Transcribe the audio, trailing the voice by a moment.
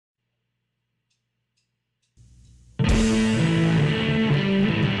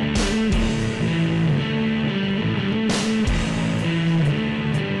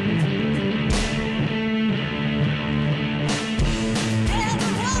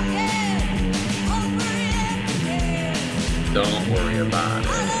Don't worry about it.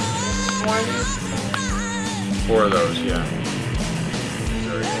 More of these? 4 of those, yeah.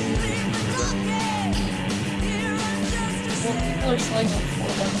 Well, people are selling them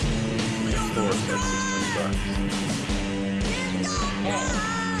for them. 4 is like $16.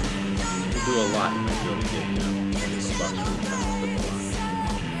 You do a lot, you might be able to get, $20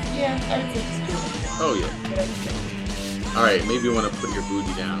 Yeah, I would say just do it. Oh, yeah. Alright, maybe you want to put your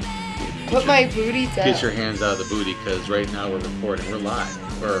booty down. Put my booty down. Get your hands out of the booty, because right now we're recording. We're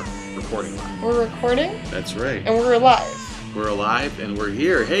live. We're recording live. We're recording? That's right. And we're alive. We're alive and we're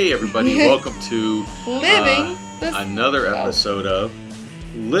here. Hey, everybody. Welcome to another episode of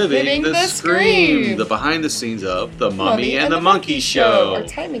Living the Scream. The behind the scenes of The Mummy and the Monkey Show. Our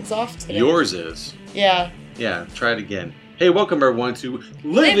timing's off today. Yours is. Yeah. Yeah, try it again. Hey, welcome everyone to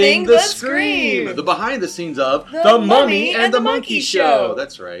Living the Scream. The behind the scenes of The Mummy and the Monkey Show.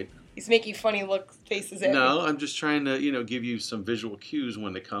 That's right. He's making funny look faces at me. No, I'm just trying to, give you some visual cues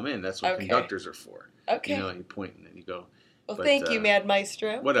when they come in. That's what conductors are for. Okay. You point and then you go. Well, thank you, Mad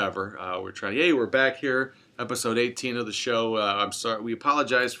Maestro. Whatever. We're back here, episode 18 of the show. I'm sorry. We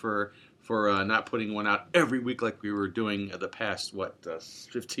apologize for not putting one out every week like we were doing the past,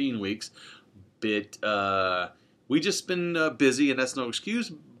 15 weeks. But we just been busy, and that's no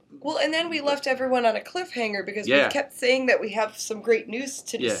excuse. Well, and then we left everyone on a cliffhanger because we kept saying that we have some great news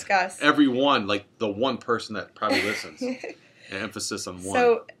to discuss. Everyone, like the one person that probably listens. Emphasis on one.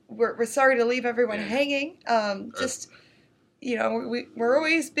 So we're sorry to leave everyone hanging. We're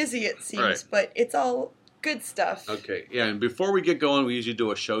always busy, it seems, but it's all good stuff. Okay, yeah, and before we get going, we usually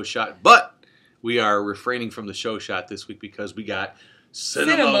do a show shot, but we are refraining from the show shot this week because we got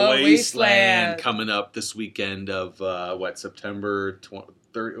Cinema Wasteland coming up this weekend of, September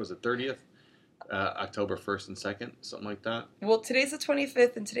 30th? Was it 30th? October 1st and 2nd, something like that? Well, today's the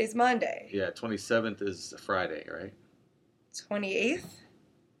 25th and today's Monday. Yeah, 27th is Friday, right? 28th?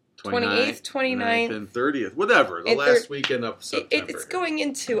 28th, 29th, and 30th, whatever, the last weekend of September. It's going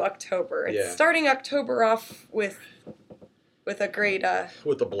into October. It's starting October off with a great...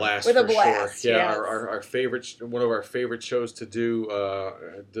 with a blast, with for a blast, sure. Yeah, yes. our favorite, one of our favorite shows to do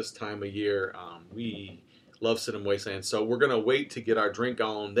this time of year. We love Cinema Wasteland, so we're going to wait to get our drink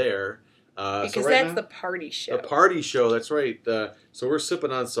on there. Because that's the party show. The party show, that's right. So we're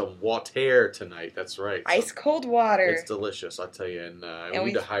sipping on some water tonight, that's right. Ice cold water. It's delicious, I'll tell you. And we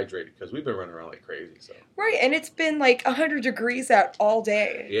need to hydrate it because we've been running around like crazy. So. Right, and it's been like 100 degrees out all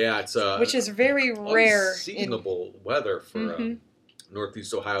day. Yeah, it's which is very rare. Unseasonable weather for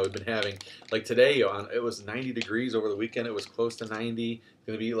Northeast Ohio. We've been having, like today, it was 90 degrees over the weekend. It was close to 90. It's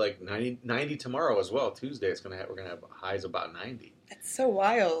going to be like 90 tomorrow as well. Tuesday, we're going to have highs about 90. That's so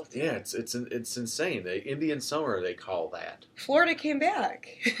wild. Yeah, it's insane. The Indian summer, they call that. Florida came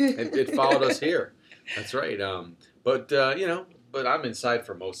back. it followed us here. That's right. But I'm inside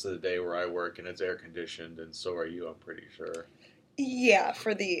for most of the day where I work, and it's air conditioned, and so are you, I'm pretty sure. Yeah,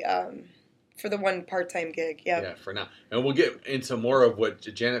 for the one part-time gig, yeah, for now. And we'll get into more of what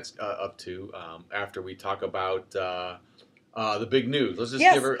Janet's up to after we talk about the big news. Let's just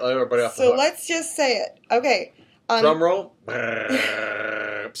give everybody off the hook. So let's just say it. Okay. Drum roll.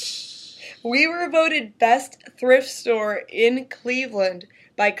 We were voted best thrift store in Cleveland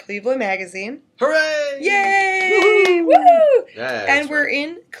by Cleveland Magazine. Hooray! Yay! Woo! Yeah, and we're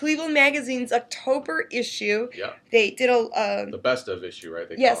in Cleveland Magazine's October issue. Yeah. They did the best of issue, right?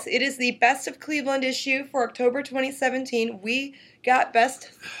 Yes, it is the best of Cleveland issue for October 2017. We got best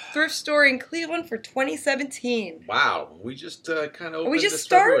thrift store in Cleveland for 2017. Wow, we just kind of we just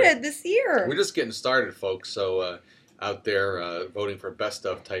started this year. We're just getting started, folks. So out there voting for best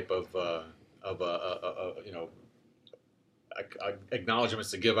of type of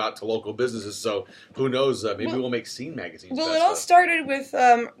acknowledgments to give out to local businesses. So who knows? Maybe we'll make Scene magazines. Well, it all started with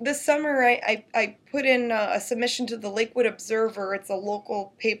this summer. I put in a submission to the Lakewood Observer. It's a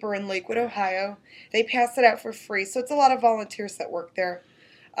local paper in Lakewood, Ohio. They pass it out for free, so it's a lot of volunteers that work there.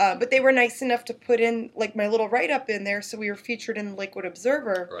 But they were nice enough to put in like my little write-up in there, so we were featured in the Lakewood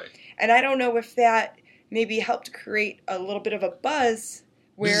Observer. Right. And I don't know if that maybe helped create a little bit of a buzz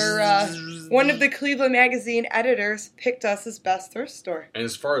where one of the Cleveland Magazine editors picked us as best thrift store. And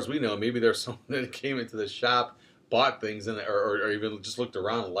as far as we know, maybe there's someone that came into the shop, bought things, or even just looked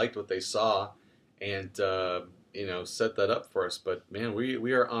around and liked what they saw, and set that up for us. But man,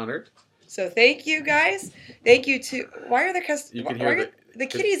 we are honored. So thank you guys. Thank you to. Why are the You can hear the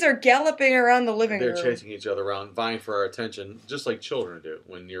kitties are galloping around the living room. They're chasing each other around, vying for our attention, just like children do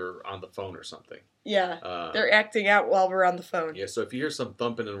when you're on the phone or something. Yeah, they're acting out while we're on the phone. Yeah, so if you hear some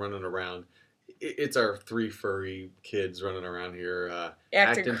thumping and running around, it's our 3 furry kids running around here.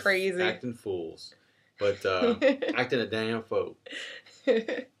 Acting crazy. Acting fools. But acting a damn fool.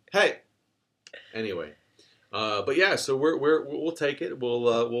 Hey. Anyway. But yeah, so we'll take it.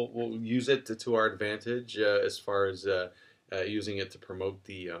 We'll use it to our advantage as far as using it to promote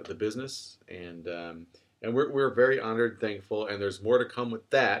the business, and we're very honored, and thankful, and there's more to come with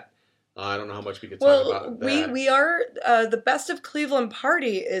that. I don't know how much we can talk about that. We are the Best of Cleveland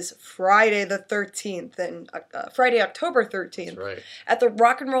party is Friday the 13th and Friday October 13th. That's right. At the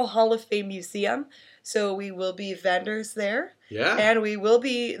Rock and Roll Hall of Fame Museum. So we will be vendors there. Yeah. And we will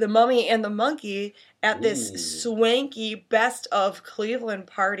be the Mummy and the Monkey at this swanky Best of Cleveland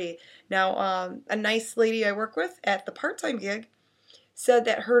party. Now, a nice lady I work with at the part-time gig said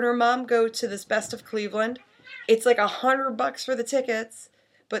that her and her mom go to this Best of Cleveland. It's like $100 for the tickets,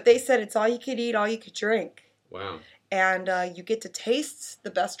 but they said it's all you could eat, all you could drink. Wow. And you get to taste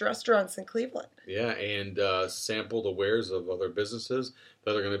the best restaurants in Cleveland. Yeah, and sample the wares of other businesses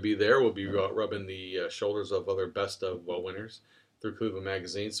that are going to be there. We'll be rubbing the shoulders of other best of winners through Cleveland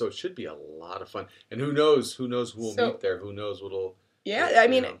Magazine. So it should be a lot of fun. And who knows who we'll meet there? Who knows what'll... Yeah, I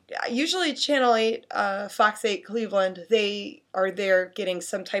mean, usually Channel 8, Fox 8 Cleveland, they are there getting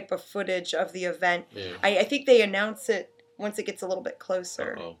some type of footage of the event. Yeah. I think they announce it once it gets a little bit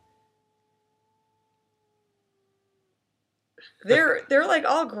closer. Uh-oh. They're like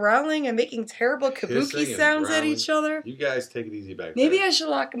all growling and making terrible kabuki sounds at each other. You guys take it easy back Maybe there. I should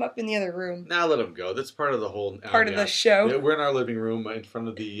lock them up in the other room. Now let them go. That's part of the whole... Part of the show. Yeah, we're in our living room in front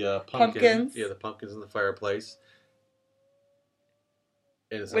of the pumpkins. Yeah, the pumpkins in the fireplace.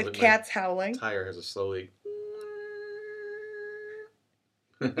 With cats howling. Tire has a slow leak.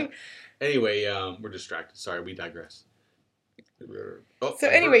 Anyway, we're distracted. Sorry, we digress.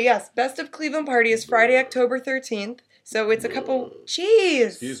 Anyway, yes, Best of Cleveland party is Friday, October 13th. So it's a couple... Jeez!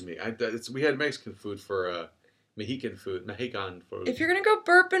 Excuse me. We had Mexican food for... Mexican food. If you're going to go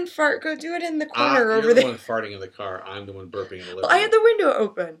burp and fart, go do it in the corner over there. You're the there. one farting in the car. I'm the one burping in the living room. I had the window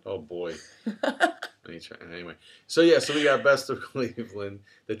open. Oh, boy. Anyway. So we got Best of Cleveland.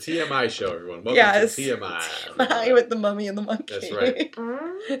 The TMI show, everyone. Welcome to TMI. TMI with the Mummy and the Monkey. That's right.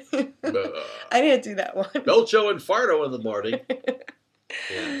 I didn't do that one. Belcho and Fardo in the morning.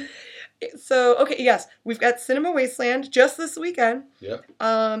 Yeah. So, okay, yes, we've got Cinema Wasteland just this weekend. Yep.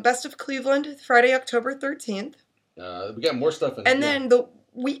 Best of Cleveland, Friday, October 13th. We got more stuff in And then the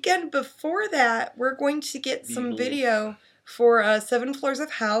weekend before that, we're going to get some video for 7 Floors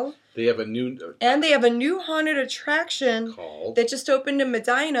of Hell. They have a new... and they have a new haunted attraction that just opened in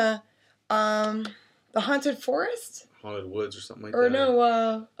Medina. The Haunted Forest? Haunted Woods or something like that. Or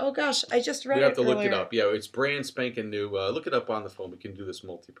no, oh gosh, I just read it. We have to earlier. look it up. Yeah, it's brand spanking new. Look it up on the phone. We can do this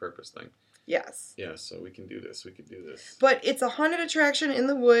multi-purpose thing. Yes. Yeah, so we can do this. But it's a haunted attraction in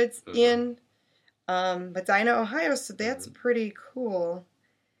the woods in Medina, Ohio, so that's pretty cool.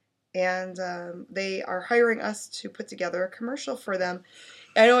 And they are hiring us to put together a commercial for them.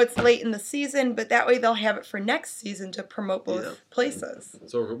 I know it's late in the season, but that way they'll have it for next season to promote both places.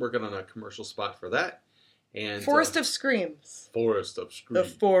 So we're working on a commercial spot for that. And Forest of Screams. Forest of Screams. The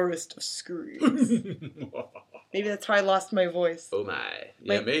Forest of Screams. Maybe that's how I lost my voice. Oh my.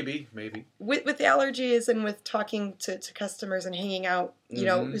 Yeah, maybe. With allergies and with talking to customers and hanging out, you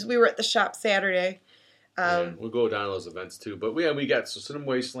know, because we were at the shop Saturday. We'll go down to those events too. But we got Cinema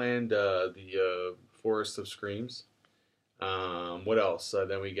Wasteland, the Forest of Screams. What else?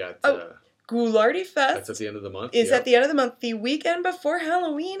 Then we got... Ghoulardi Fest. That's at the end of the month. At the end of the month, the weekend before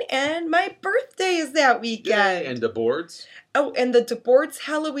Halloween, and my birthday is that weekend. Yay, and the boards. Oh, and the DeBoard's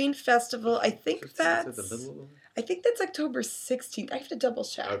Halloween Festival. I think that's the middle of I think that's October 16th. I have to double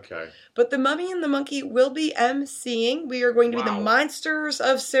check. Okay. But the Mummy and the Monkey will be emceeing. We are going to be the Monsters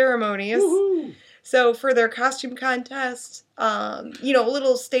of Ceremonies. Woohoo! So for their costume contest,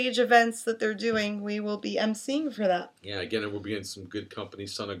 little stage events that they're doing, we will be emceeing for that. Yeah, again, we'll be in some good company.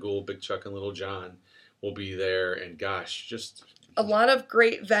 Son of Ghoul, Big Chuck, and Little John will be there. And gosh, just... a lot of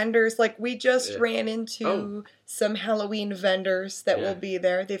great vendors. Like we just ran into some Halloween vendors that will be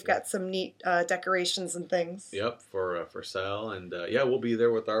there. They've got some neat decorations and things. Yep, for sale. And we'll be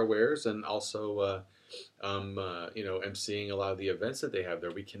there with our wares and also... emceeing a lot of the events that they have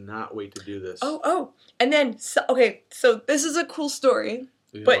there. We cannot wait to do this. And then, so this is a cool story.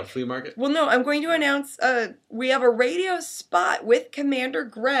 A flea market? Well, no, I'm going to announce we have a radio spot with Commander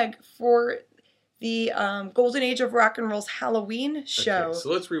Greg for the Golden Age of Rock and Roll's Halloween show. Okay, so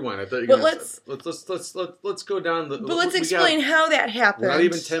let's rewind. Let's go down the... But let's explain how that happened. We're not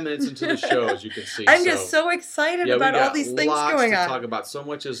even 10 minutes into the show, as you can see. I'm just so excited about all these things going on. To talk about. So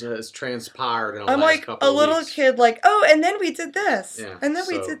much has transpired in the last couple of weeks. I'm like a little kid, and then we did this. Yeah, and then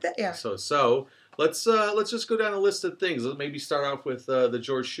we did that. Yeah. So let's just go down a list of things. Let's maybe start off with the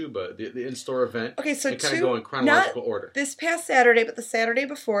George Shuba, the in-store event. Okay, so and kind of go in chronological order. This past Saturday, but the Saturday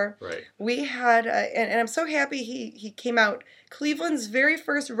before, right? We had, and I'm so happy he came out. Cleveland's very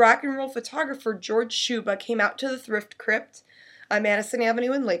first rock and roll photographer, George Shuba, came out to the Thrift Crypt on Madison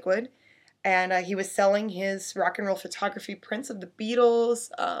Avenue in Lakewood. And he was selling his rock and roll photography prints of the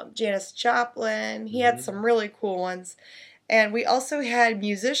Beatles, Janis Joplin. He had some really cool ones. And we also had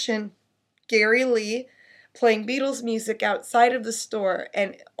musician Gary Lee playing Beatles music outside of the store.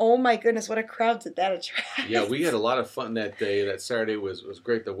 And oh my goodness, what a crowd did that attract. Yeah, we had a lot of fun that day. That Saturday was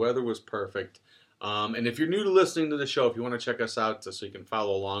great. The weather was perfect. And if you're new to listening to the show, if you want to check us out so you can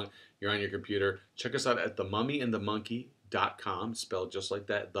follow along, you're on your computer, check us out at themummyandthemonkey.com, spelled just like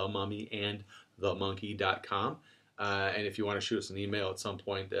that, themummyandthemonkey.com. And if you want to shoot us an email at some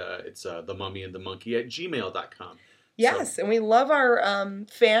point, it's themummyandthemonkey@gmail.com. Yes, and we love our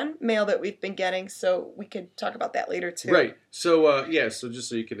fan mail that we've been getting, so we could talk about that later too. Right. So so just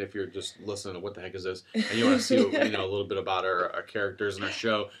so you can, if you're just listening to what the heck is this, and you want to see a little bit about our characters and our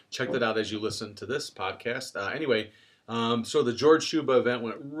show, check that out as you listen to this podcast. Anyway, so the George Shuba event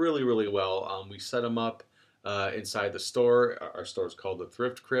went really, really well. We set them up inside the store. Our store is called the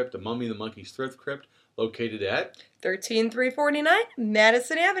Thrift Crypt, the Mummy and the Monkey's Thrift Crypt, located at 13349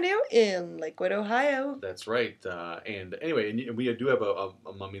 Madison Avenue in Lakewood, Ohio. That's right. And anyway, and we do have a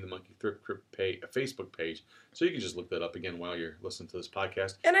Mummy and the Monkey Thrift Crypt a Facebook page, so you can just look that up again while you're listening to this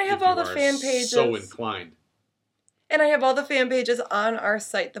podcast. And I have all the fan pages. So inclined. And I have all the fan pages on our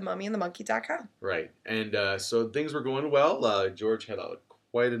site, themummyandthemonkey.com. Right. And so things were going well. George had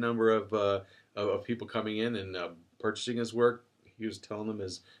quite a number of people coming in and purchasing his work. He was telling them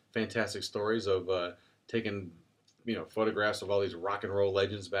his fantastic stories of taking photographs of all these rock and roll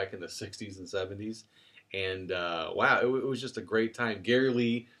legends back in the 60s and 70s. And wow, it was just a great time. Gary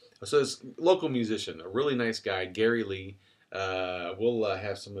Lee, so this local musician, a really nice guy, Gary Lee. We'll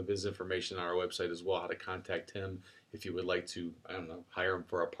have some of his information on our website as well, how to contact him if you would like to, I don't know, hire him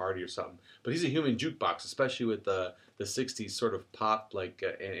for a party or something. But he's a human jukebox, especially with the 60s sort of pop, like,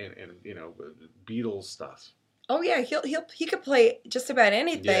 and Beatles stuff. Oh yeah, he could play just about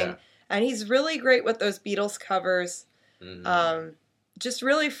anything. Yeah. And he's really great with those Beatles covers. Mm-hmm. Just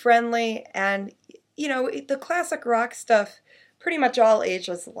really friendly. And, the classic rock stuff, pretty much all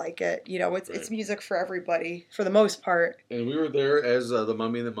ages like it. It's music for everybody, for the most part. And we were there as the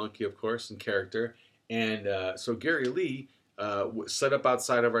Mummy and the Monkey, of course, in character. And so Gary Lee set up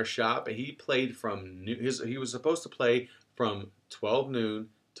outside of our shop. And he played he was supposed to play from 12 noon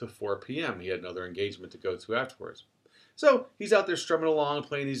to 4 p.m. He had another engagement to go to afterwards. So he's out there strumming along,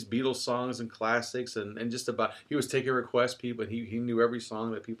 playing these Beatles songs and classics, and just about, he was taking requests, people, and he knew every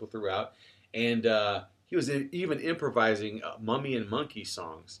song that people threw out. And he was even improvising Mummy and Monkey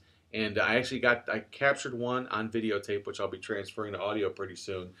songs. And I captured one on videotape, which I'll be transferring to audio pretty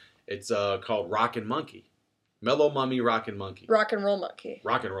soon. It's called Rockin' Monkey. Mellow Mummy, Rockin' Monkey. Rock and Roll Monkey.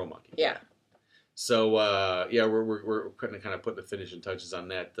 Rock and Roll Monkey. Yeah. So, we're kind of putting the finishing touches on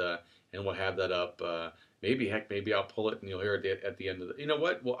that, and we'll have that up. Maybe I'll pull it and you'll hear it at the end of the. You know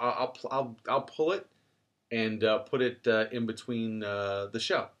what? Well, I'll pull it and put it in between the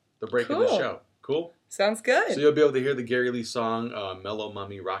show, the break in the show. Cool. Sounds good. So you'll be able to hear the Gary Lee song "Mellow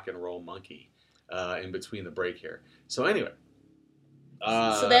Mummy, Rock and Roll Monkey" in between the break here. So anyway.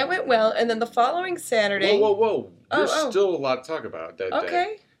 So that went well, and then the following Saturday. Whoa! There's still a lot to talk about that day.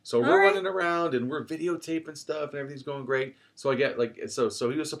 Okay. So we're running around and we're videotaping stuff and everything's going great. So I get so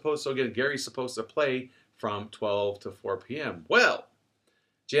he was supposed to Gary's supposed to play from 12 to 4 p.m. Well,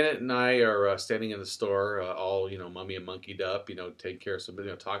 Janet and I are standing in the store, all mummy and monkeyed up, taking care of something,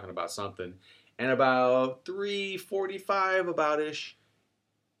 talking about something, and about 3:45 about-ish,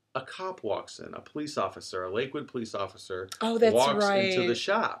 a cop walks in, a police officer, a Lakewood police officer. Oh, that's walks right. into the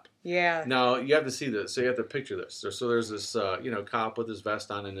shop. Yeah. Now you have to see this. So you have to picture this. So there's this, cop with his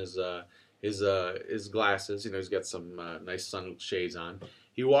vest on and his glasses. He's got some nice sunshades on.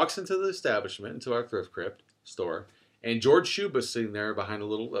 He walks into the establishment, into our Thrift Crypt store, and George Shuba's sitting there behind a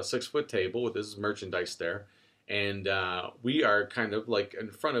little 6-foot table with his merchandise there, and we are kind of like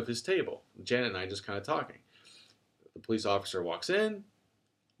in front of his table. Janet and I just kind of talking. The police officer walks in,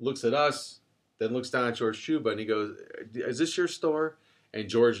 looks at us, then looks down at George Shuba, and he goes, "Is this your store?" And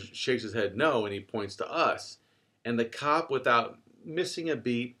George shakes his head no, and he points to us. And the cop, without missing a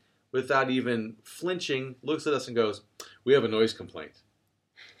beat, without even flinching, looks at us and goes, "We have a noise complaint."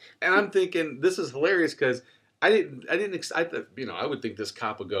 And I'm thinking, this is hilarious because I would think this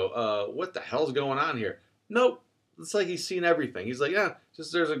cop would go, "What the hell's going on here?" Nope. It's like he's seen everything. He's like, "Yeah,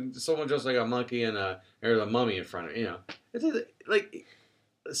 just someone just like a monkey and there's a mummy in front of it." It's like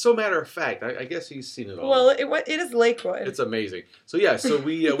so matter of fact, I guess he's seen it all. Well, it is Lakewood. It's amazing. So yeah, so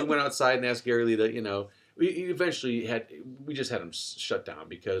we went outside and asked Gary Lee to, we eventually we just had him shut down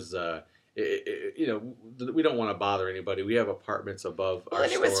because we don't want to bother anybody. We have apartments above our store.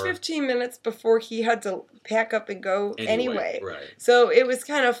 And it was 15 minutes before he had to pack up and go anyway. Right. So it was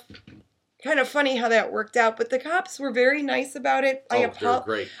kind of funny how that worked out. But the cops were very nice about it. They were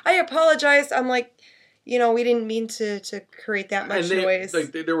great. I apologized. I'm like, we didn't mean to create that much noise.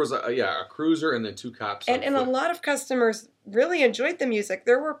 There was a cruiser and then 2 cops. And a lot of customers really enjoyed the music.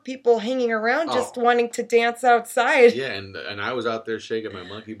 There were people hanging around just wanting to dance outside. Yeah, and I was out there shaking my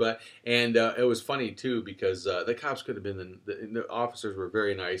monkey butt. And it was funny, too, because the cops could have been, the officers were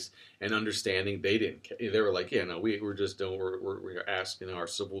very nice and understanding. They didn't, they were like, we're just doing, we're asking our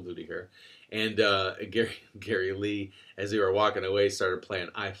civil duty here. And Gary Lee, as they were walking away, started playing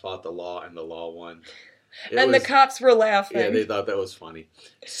I Fought the Law and the Law Won. The cops were laughing. Yeah, they thought that was funny.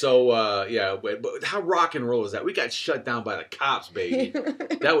 So, but how rock and roll is that? We got shut down by the cops, baby.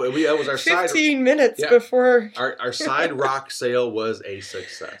 That was our 15 minutes before. Our side rock sale was a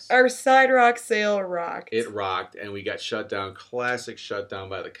success. Our side rock sale rocked. It rocked, and we got shut down. Classic shutdown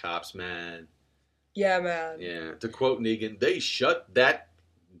by the cops, man. Yeah, man. Yeah. To quote Negan, they shut that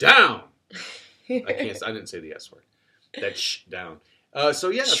down. I didn't say the S word. That down.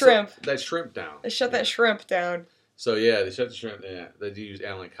 Shrimp. That shrimp down. They shut that shrimp down. So yeah, they shut the shrimp. Yeah, they used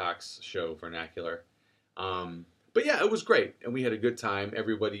Alan Cox show vernacular. But yeah, it was great, and we had a good time.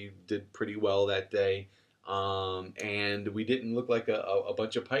 Everybody did pretty well that day, and we didn't look like a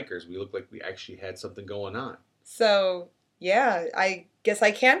bunch of pikers. We looked like we actually had something going on. So yeah, I guess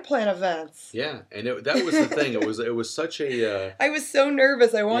I can plan events. Yeah, and that was the thing. It was such a. I was so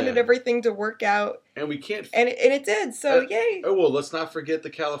nervous. I wanted everything to work out, and we can't. And it did. So yay! Oh well, let's not forget the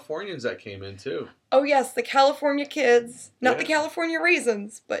Californians that came in too. Oh yes, the California kids, not the California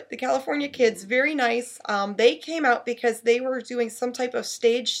raisins, but the California kids. Very nice. They came out because they were doing some type of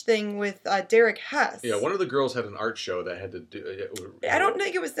stage thing with Derek Hess. Yeah, one of the girls had an art show that had to do. I don't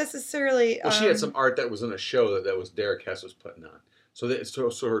think it was necessarily. Well, she had some art that was in a show that was Derek Hess was putting on. So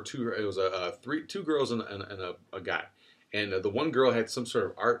her two girls and a guy, and the one girl had some sort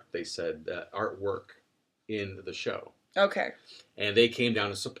of art. They said artwork in the show. Okay. And they came down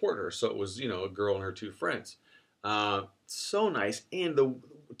to support her. So it was a girl and her 2 friends. So nice. And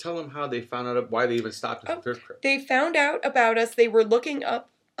tell them how they found out why they even stopped at the thrift crypt. They found out about us. They were looking up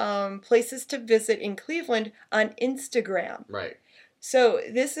places to visit in Cleveland on Instagram. Right. So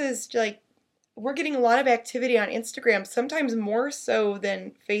this is like. We're getting a lot of activity on Instagram, sometimes more so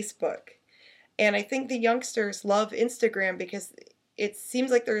than Facebook. And I think the youngsters love Instagram because it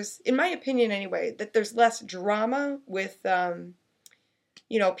seems like there's, in my opinion anyway, that there's less drama with,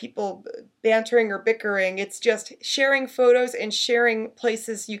 people bantering or bickering. It's just sharing photos and sharing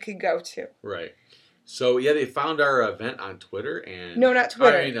places you could go to. Right. So, yeah, they found our event on Twitter and... No, not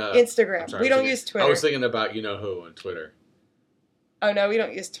Twitter. Instagram. Sorry, we don't use Twitter. I was thinking about you-know-who on Twitter. Oh, no, we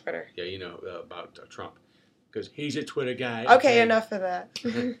don't use Twitter. Yeah, about Trump. Because he's a Twitter guy. Okay, enough of that.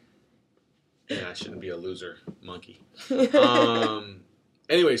 Yeah, I shouldn't be a loser monkey.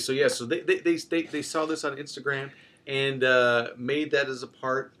 Anyway, so they saw this on Instagram and made that as a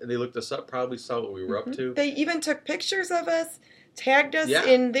part, and they looked us up, probably saw what we were up to. They even took pictures of us, tagged us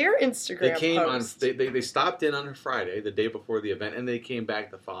in their Instagram post. They stopped in on a Friday, the day before the event, and they came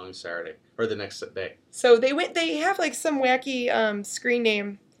back the following Saturday, or the next day. So they have like some wacky screen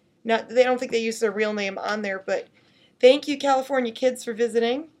name. They don't think they use their real name on there, but thank you, California kids, for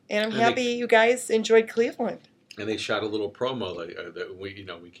visiting, and I'm happy you guys enjoyed Cleveland. And they shot a little promo that we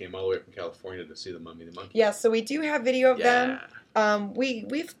came all the way from California to see the Mummy the Monkey. Yeah, so we do have video of them.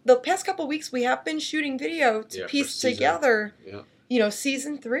 We've the past couple of weeks we have been shooting video to piece together.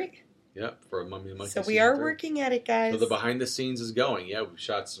 Season 3. Yeah, for a Mummy the Monkey. So we are working at it, guys. So the behind the scenes is going. Yeah, we've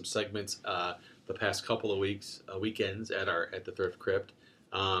shot some segments the past couple of weekends at the Thrift Crypt.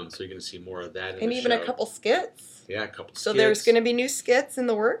 So you're going to see more of that. And even a couple skits. Yeah, a couple skits. So there's going to be new skits in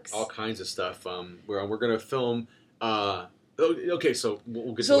the works. All kinds of stuff. We're going to film. Okay, so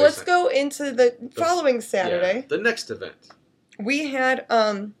we'll get. So let's go into the following Saturday. Yeah, the next event. We had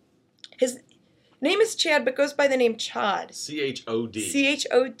his name is Chad, but goes by the name Chod. CHOD.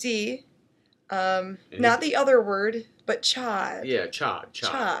 CHOD. Not the other word, but Chod. Yeah, Chod,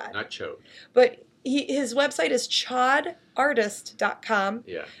 not Chode. But his website is chodartist.com.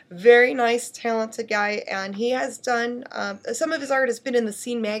 Yeah. Very nice, talented guy, and he has done some of his art has been in the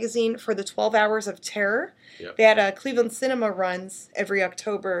Scene magazine for the 12 Hours of Terror. Yep. That Cleveland Cinema runs every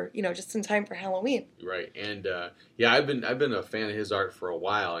October, just in time for Halloween. Right, and I've been a fan of his art for a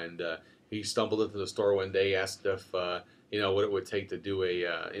while, and he stumbled into the store one day, asked if what it would take to do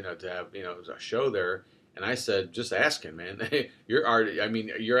to have, a show there. And I said, just ask him, man. Your art, I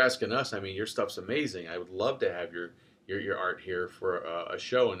mean, you're asking us. I mean, your stuff's amazing. I would love to have your art here for a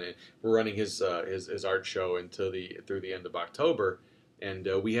show. And we're running his art show through the end of October. And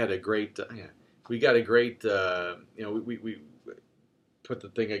we had a great, we got a great, we put the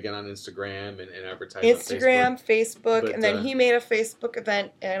thing again on Instagram and advertise Instagram, on Facebook. and then he made a Facebook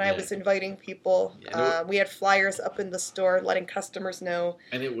event, and I was inviting people. We had flyers up in the store letting customers know.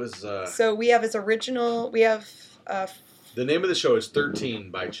 And it was... so we have his original... We have... the name of the show is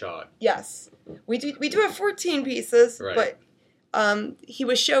 13 by Chad. Yes. We do have 14 pieces, right. But he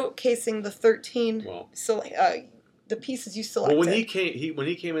was showcasing the 13... the pieces you selected. Well, when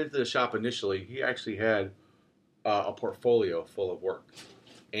he came into the shop initially, he actually had a portfolio full of work,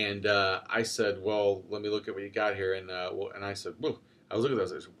 and I said, "Well, let me look at what you got here." And I said, "Well, I was looking at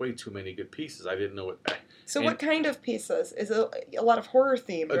those. There's way too many good pieces. I didn't know what." So, what kind of pieces? Is it a lot of horror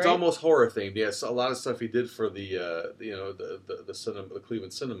themed? It's almost horror themed. Yes, a lot of stuff he did for the cinema, the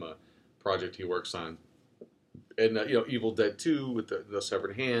Cleveland Cinema project he works on, and Evil Dead 2 with the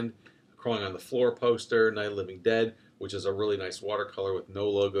severed hand. Crawling on the Floor poster, Night of the Living Dead, which is a really nice watercolor with no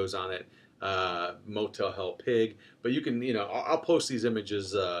logos on it, Motel Hell Pig. But you can, I'll post these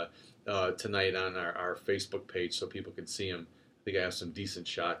images tonight on our Facebook page so people can see them. I think I have some decent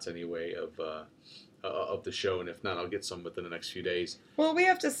shots anyway of the show, and if not, I'll get some within the next few days. Well, we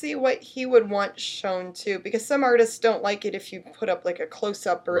have to see what he would want shown too, because some artists don't like it if you put up like a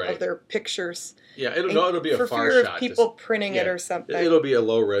close-up of their pictures. Yeah, it'll be a far shot. For fear of people printing it or something. It'll be a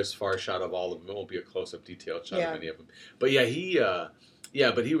low-res far shot of all of them. It won't be a close-up detailed shot of any of them. But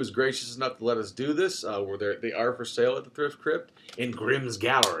yeah, but he was gracious enough to let us do this. They are for sale at the Thrift Crypt in Grimm's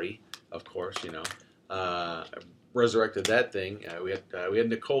Gallery, of course. Resurrected that thing. We had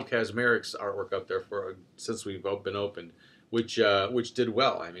Nicole Kazmarik's artwork up there since we've been open, which did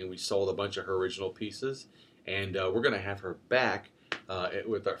well. I mean, we sold a bunch of her original pieces, and we're going to have her back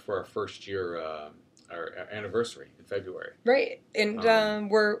for our first year, our anniversary in February. Right, and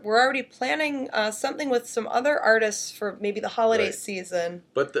we're already planning something with some other artists for maybe the holiday season.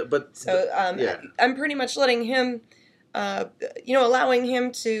 I'm pretty much letting him. Allowing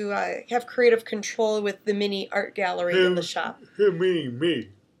him to have creative control with the mini art gallery in the shop. Me.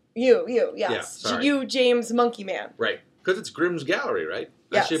 You, yes. Yeah, you, James Monkey Man. Right. Because it's Grimm's Gallery, right?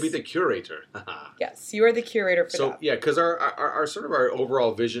 I should be the curator. Yes, you are the curator for that. So, yeah, because our sort of our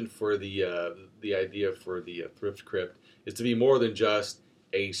overall vision for the idea for the Thrift Crypt is to be more than just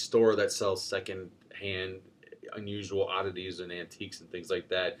a store that sells second-hand, unusual oddities and antiques and things like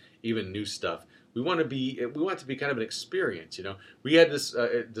that, even new stuff. We want it to be kind of an experience, We had this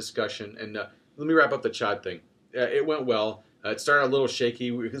discussion, and let me wrap up the Chad thing. It went well. It started a little shaky.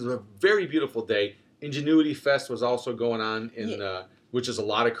 It was a very beautiful day. Ingenuity Fest was also going on, which is a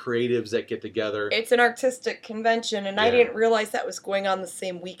lot of creatives that get together. It's an artistic convention, and I didn't realize that was going on the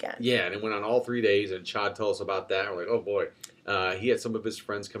same weekend. Yeah, and it went on all 3 days, and Chad told us about that. We're like, oh boy. He had some of his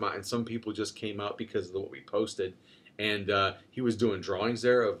friends come out, and some people just came out because of what we posted. And he was doing drawings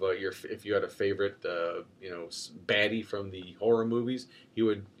there of if you had a favorite, baddie from the horror movies.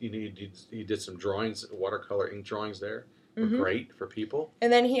 He did some drawings, watercolor ink drawings there. Mm-hmm. Great for people.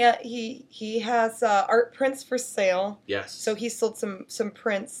 And then he has art prints for sale. Yes. So he sold some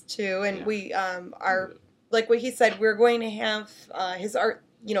prints too, and we are like what he said. We're going to have his art,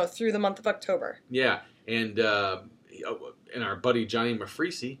 through the month of October. Yeah, and our buddy Johnny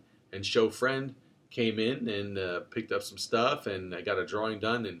Mafrisi and show friend came in and picked up some stuff, and I got a drawing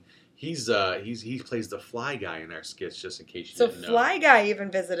done, and he plays the Fly Guy in our skits, just in case you didn't know. So Fly Guy even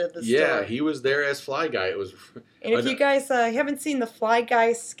visited the store. Yeah, he was there as Fly Guy. It was. And if you guys haven't seen the Fly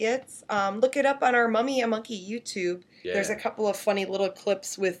Guy skits, look it up on our Mummy and Monkey YouTube. Yeah. There's a couple of funny little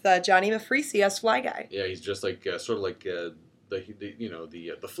clips with Johnny Mafrisi as Fly Guy. Yeah, he's just like sort of like the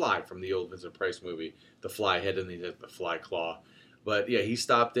Fly from the old Vincent Price movie, the Fly head and the Fly claw. But yeah, he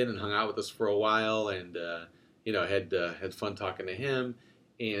stopped in and hung out with us for a while, and had fun talking to him.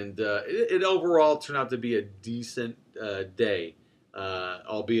 And it overall turned out to be a decent day,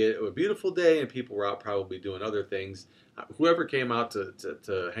 albeit a beautiful day, and people were out probably doing other things. Whoever came out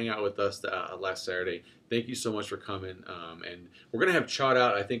to hang out with us last Saturday, thank you so much for coming. And we're gonna have Chad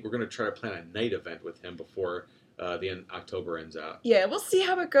out. I think we're gonna try to plan a night event with him before October ends out. Yeah, we'll see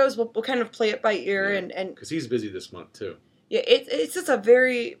how it goes. We'll kind of play it by ear, and because he's busy this month too. Yeah, it's just a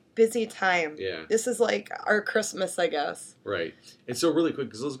very busy time. Yeah. This is like our Christmas, I guess. Right. And so really quick,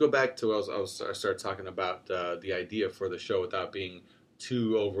 because let's go back to I started talking about the idea for the show without being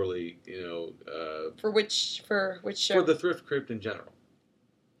too overly, For which show? For the Thrift Crypt in general.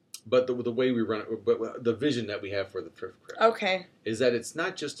 But the way we run it, but the vision that we have for the Thrift Crypt, is that it's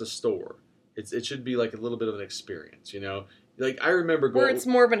not just a store. It should be like a little bit of an experience, you know. Like I remember going, where it's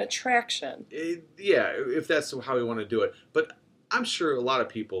more of an attraction. Yeah, if that's how we want to do it. But I'm sure a lot of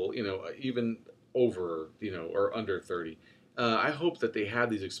people, you know, even over, you know, or under 30. I hope that they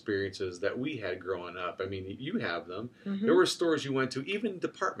have these experiences that we had growing up. I mean, you have them. Mm-hmm. There were stores you went to, even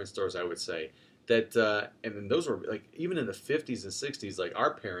department stores, I would say, that, and then those were like, even in the 50s and 60s, like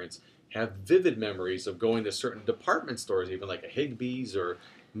our parents have vivid memories of going to certain department stores, even like a Higbee's or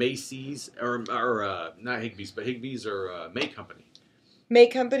Macy's, or not Higbee's, but Higbee's or May Company. May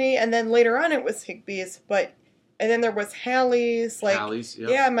Company, and then later on it was Higbee's, and then there was Hallie's. Like, Hallie's,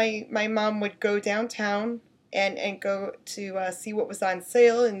 yeah. My mom would go downtown and go to see what was on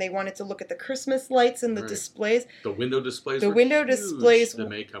sale, and they wanted to look at the Christmas lights and the displays. The window displays. The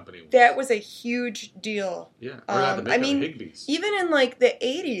May Company. That was a huge deal. Yeah, or not the May Company, Higbee's. Even in like the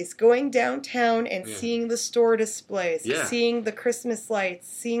 80s, going downtown and seeing the store displays, seeing the Christmas lights,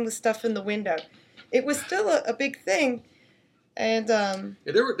 seeing the stuff in the window, it was still a big thing. And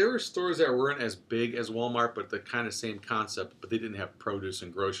there were stores that weren't as big as Walmart, but the kind of same concept, but they didn't have produce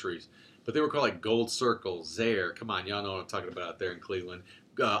and groceries. But they were called like Gold Circle, Zare. Come on, y'all know what I'm talking about out there in Cleveland.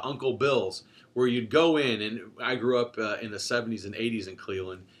 Uncle Bill's, where you'd go in, and I grew up in the 70s and 80s in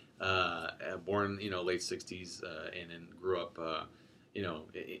Cleveland, born, you know, late 60s, and then grew up, you know,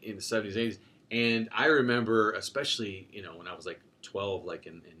 in the 70s, 80s. And I remember, especially, you know, when I was like 12, like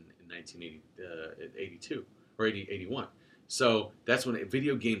in 1982 or 81. So that's when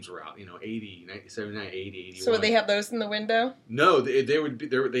video games were out, you know, 80, 79, 80, 81. So would they have those in the window? No,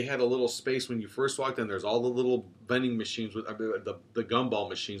 they had a little space when you first walked in. There's all the little vending machines with the gumball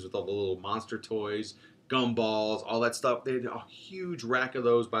machines with all the little monster toys, gumballs, all that stuff. They had a huge rack of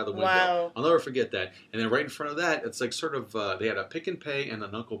those by the window. Wow. I'll never forget that. And then right in front of that, it's like sort of, they had a Pick and Pay and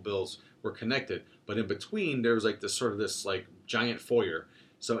an Uncle Bill's were connected. But in between, there was like this like giant foyer.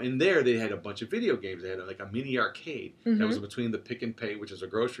 So in there, they had a bunch of video games. They had like a mini arcade that was between the Pick and Pay, which is a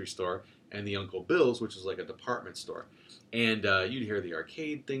grocery store, and the Uncle Bill's, which is like a department store. And you'd hear the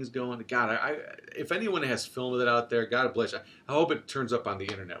arcade things going. God, if anyone has film of it out there, God bless you. I hope it turns up on the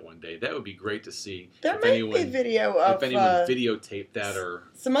internet one day. That would be great to see. There might be video of... If anyone videotaped that or...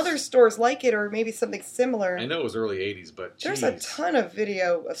 Some other stores like it, or maybe something similar. I know it was early 80s, but geez. There's a ton of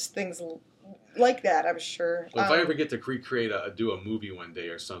video of things like that, I'm sure. Well, if I ever get to recreate do a movie one day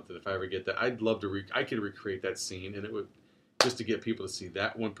or something, if I ever get that, I'd love to. I could recreate that scene, and it would just to get people to see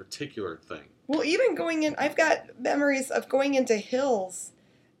that one particular thing. Well, even going in, I've got memories of going into Hills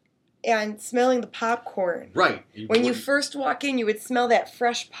and smelling the popcorn. Right. When you first walk in, you would smell that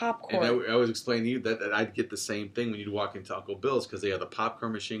fresh popcorn. And I was explaining to you that I'd get the same thing when you'd walk into Uncle Bill's because they had the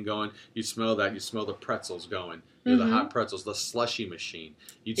popcorn machine going. You'd smell that. You'd smell the pretzels going. You know, the hot pretzels, the slushy machine.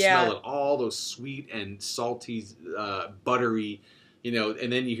 You'd smell it, all those sweet and salty, buttery, you know,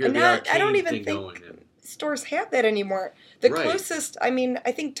 and then you hear the arcade I don't even thing think going. Stores have that anymore. The closest, I mean,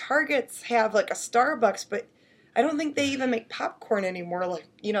 I think Targets have like a Starbucks, but I don't think they even make popcorn anymore. Like,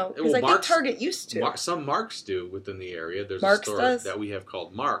 you know, because I think Target used to. Some Marks do within the area. There's Marks a store does? that we have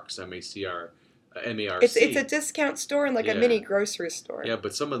called Marks, M-A-C-R. M-A-R-C. It's a discount store and like a mini grocery store. Yeah,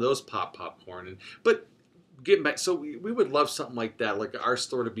 but some of those popcorn. But getting back, so we would love something like that, like our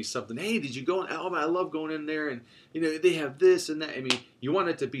store to be something. Hey, did you go in? Oh, I love going in there, and you know they have this and that. I mean, you want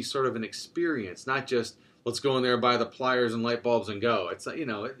it to be sort of an experience, not just let's go in there, buy the pliers and light bulbs and go. It's you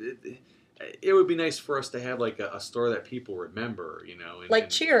know, it would be nice for us to have like a store that people remember, you know,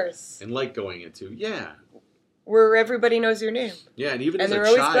 like Cheers, and like going into, where everybody knows your name. Yeah, and even and as they're a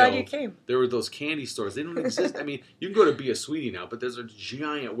always child, glad you came. There were those candy stores. They don't exist. I mean, you can go to Be a Sweetie now, but there's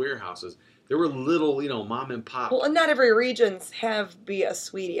giant warehouses. There were little, you know, mom and pop. Well, and not every regions have Be a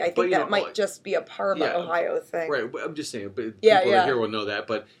Sweetie. I think that might just be a Parma, Ohio thing. Right. I'm just saying, but people here will know that.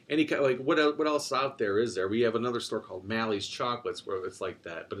 But any kind, like, what else out there is there? We have another store called Mally's Chocolates where it's like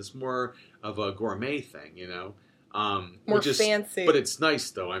that, but it's more of a gourmet thing, you know. More fancy. But it's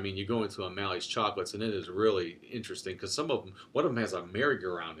nice, though. I mean, you go into a Mally's Chocolates, and it is really interesting because one of them has a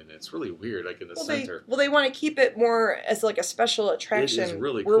merry-go-round in it. It's really weird, like in the center. They want to keep it more as like a special attraction. It is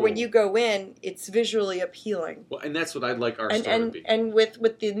really where cool. when you go in, it's visually appealing. Well, and that's what I'd like our store to be. And with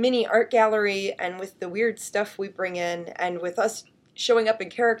the mini art gallery and with the weird stuff we bring in and with us showing up in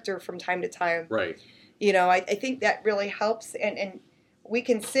character from time to time. Right. You know, I think that really helps. And we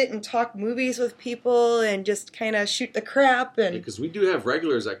can sit and talk movies with people and just kind of shoot the crap. And because we do have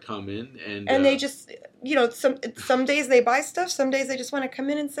regulars that come in. And they just, you know, some days they buy stuff. Some days they just want to come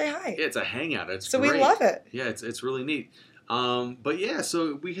in and say hi. Yeah, it's a hangout. It's so great. We love it. Yeah, it's really neat. But yeah,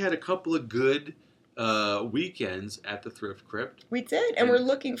 so we had a couple of good weekends at the Thrift Crypt. We did, and we're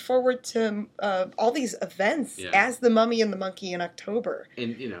looking forward to all these events as the Mummy and the Monkey in October.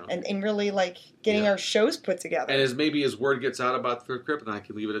 And, and really, like, getting our shows put together. And as word gets out about the Thrift Crypt, and I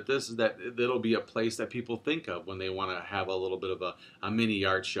can leave it at this, is that it'll be a place that people think of when they want to have a little bit of a mini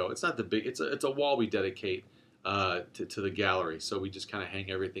art show. It's not the big, it's a wall we dedicate to the gallery. So we just kind of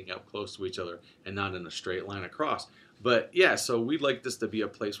hang everything up close to each other and not in a straight line across. But yeah, so we'd like this to be a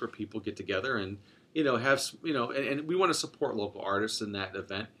place where people get together and, have, and we want to support local artists in that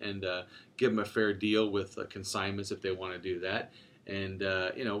event and give them a fair deal with consignments if they want to do that. And,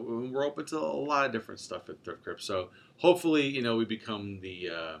 we're open to a lot of different stuff at Thrift Crypt. So hopefully, we become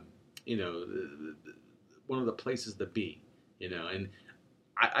the, one of the places to be, and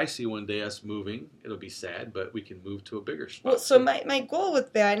I see one day us moving. It'll be sad, but we can move to a bigger spot. Well, so my goal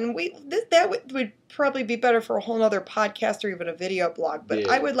with that, and that would probably be better for a whole other podcast or even a video blog, but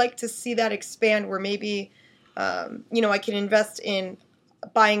I would like to see that expand where maybe, I can invest in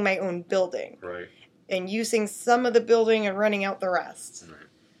buying my own building. Right. And using some of the building and renting out the rest.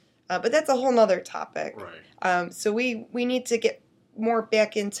 Right. But that's a whole other topic. Right. So we need to get more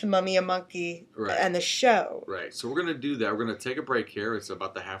back into Mummy and Monkey and the show. Right. So we're going to do that. We're going to take a break here. It's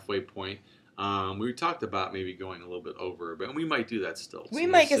about the halfway point. We talked about maybe going a little bit over, but we might do that still. We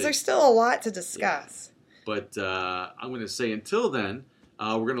might, because there's still a lot to discuss. Yeah. But I'm going to say until then,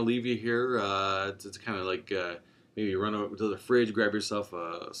 we're going to leave you here to kind of like maybe run over to the fridge, grab yourself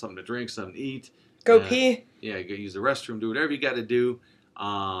something to drink, something to eat. Go pee. Yeah, go use the restroom, do whatever you got to do.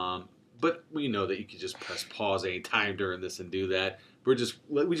 But we know that you can just press pause any time during this and do that. We just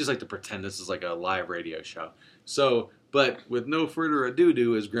like to pretend this is like a live radio show. So, but with no further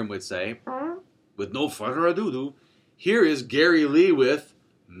ado, as Grim would say, with no further ado, here is Gary Lee with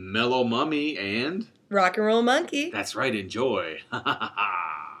Mellow Mummy and Rock and Roll Monkey. That's right, enjoy.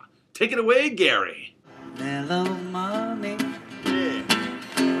 Take it away, Gary. Mellow Mummy,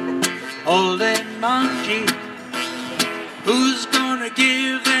 old and monkey, who's gonna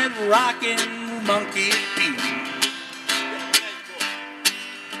give that rockin' monkey beat?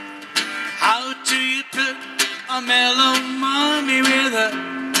 How do you put a mellow mummy with a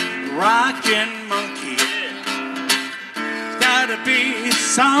rockin' monkey? It's gotta be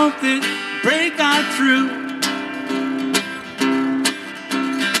something break on through.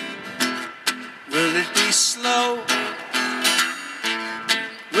 Will it be slow?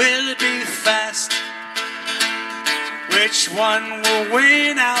 Will it be fast? Which one will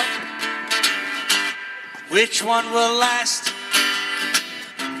win out? Which one will last?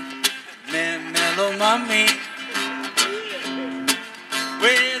 Mellow Mummy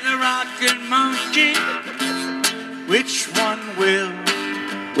with a rockin' monkey. Which one will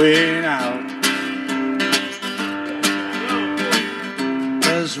win out?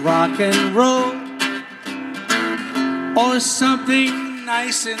 Does rock and roll or something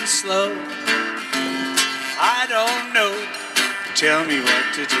nice and slow? I don't know. Tell me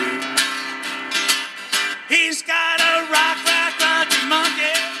what to do. He's got a rockin'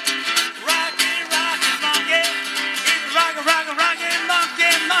 monkey. Rockin' monkey. He's a rockin'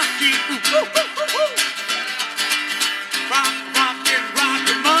 monkey. Ooh, ooh, ooh, ooh, ooh. Rockin' monkey.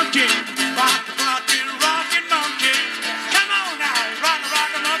 Rockin' monkey. Come on now,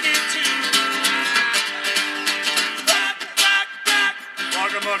 rockin' monkey too.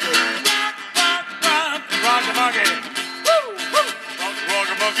 Rockin' monkey. Rock a monkey, woo, woo. Rock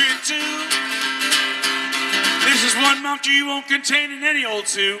a monkey too. This is one monkey you won't contain in any old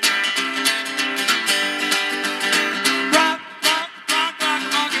zoo. Rock a monkey. Rock a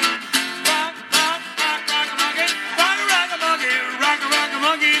monkey. Rock a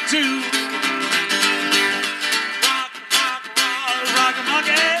monkey too. Rock a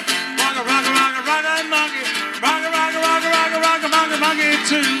monkey. Rock a monkey. Rock a monkey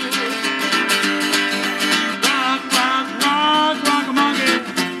too.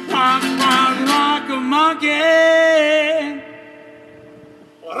 Monkey.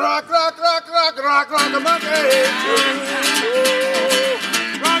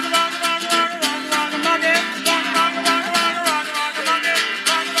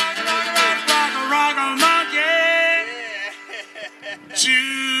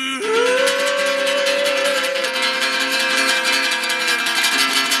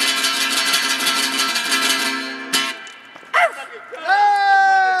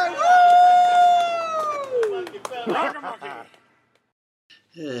 Rock a monkey.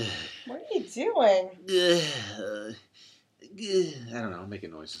 What are you doing? I don't know,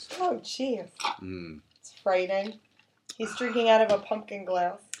 making noises. Oh, jeez. It's frightening. He's drinking out of a pumpkin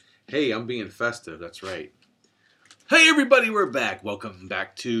glass. Hey, I'm being festive, that's right. Hey everybody, we're back. Welcome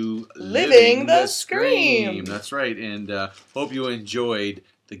back to Living the Scream. That's right, and hope you enjoyed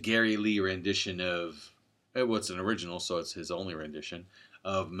the Gary Lee rendition of, it's an original, so it's his only rendition,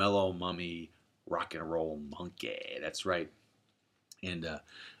 of Mellow Mummy Rock and Roll Monkey. That's right. And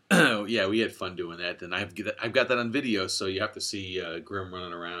yeah, we had fun doing that, and I've got that on video, so you have to see Grim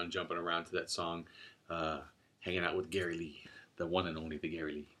running around, jumping around to that song, hanging out with Gary Lee, the one and only the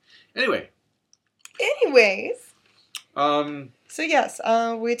Gary Lee. Anyways. So yes,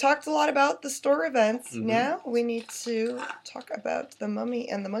 we talked a lot about the store events. Mm-hmm. Now we need to talk about the Mummy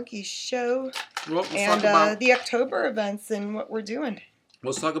and the Monkey show And the October events and what we're doing.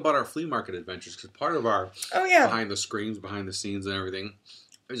 Let's talk about our flea market adventures, because part of our behind the screens, behind the scenes and everything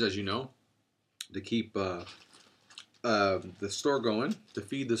is, as you know, to keep the store going, to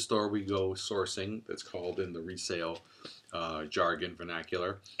feed the store, we go sourcing. That's called in the resale jargon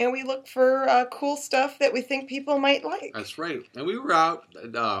vernacular. And we look for cool stuff that we think people might like. That's right. And we were out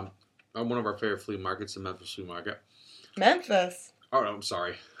at one of our favorite flea markets, the Memphis Flea Market. Memphis. Oh, I'm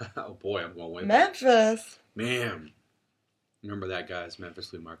sorry. Oh boy, I'm going way back. Memphis. Man. Remember that, guys, Memphis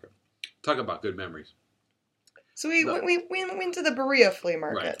Flea Market. Talk about good memories. So we went to the Berea Flea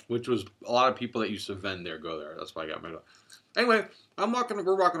Market. Right, which was a lot of people that used to vend there go there. That's why I got my... Anyway,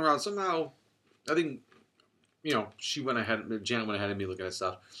 we're walking around. Somehow, I think, Janet went ahead of me looking at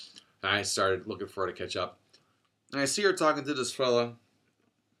stuff. And I started looking for her to catch up. And I see her talking to this fella.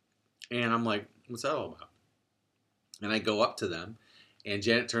 And I'm like, what's that all about? And I go up to them. And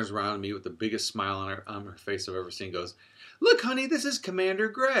Janet turns around to me with the biggest smile on her face I've ever seen. Goes, "Look, honey, this is Commander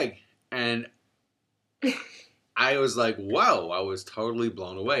Greg." And I was like, wow, I was totally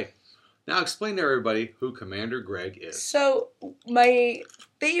blown away. Now explain to everybody who Commander Greg is. So, my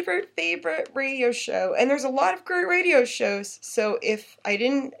favorite radio show, and there's a lot of great radio shows, so if I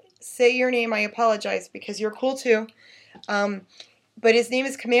didn't say your name, I apologize, because you're cool too. But his name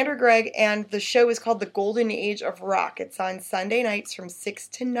is Commander Greg, and the show is called The Golden Age of Rock. It's on Sunday nights from 6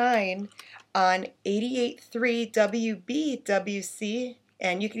 to 9 on 88.3 WBWC.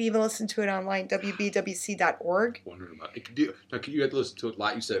 And you can even listen to it online, wbwc.org. Wondering about it. You have to listen to it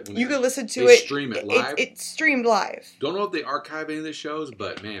live. You said you can listen to they it. Stream it live. It's streamed live. Don't know if they archive any of the shows,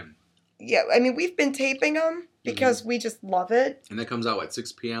 but man. Yeah, I mean, we've been taping them because we just love it. And that comes out at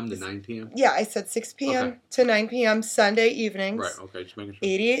 6 p.m. to 9 p.m. Yeah, I said 6 p.m. to 9 p.m. Sunday evenings. Right. Okay, just making sure.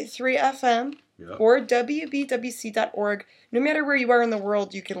 88.3 FM or wbwc.org. No matter where you are in the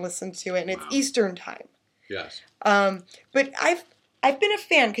world, you can listen to it, and it's Eastern time. Yes. But I've been a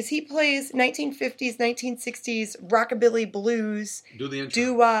fan because he plays 1950s, 1960s rockabilly blues. Do the intro.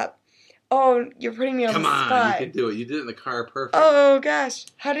 Doo-wop. Oh, you're putting me on the spot. Come on, you can do it. You did it in the car perfect. Oh gosh,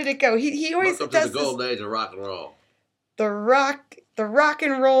 how did it go? He always Welcome does to the golden age of rock and roll. The rock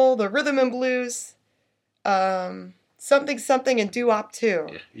and roll, the rhythm and blues, something and doo-wop too.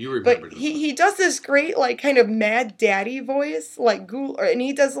 Yeah, you remember. But he does this great kind of Mad Daddy voice, and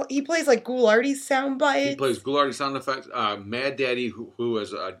he plays like Ghoulardi sound bites. He plays Ghoulardi sound effects. Mad Daddy, who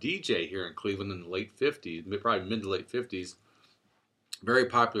was a DJ here in Cleveland in the late 50s, probably mid to late 50s. Very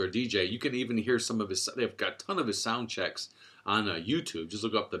popular DJ. You can even hear some of his... They've got a ton of his sound checks on YouTube. Just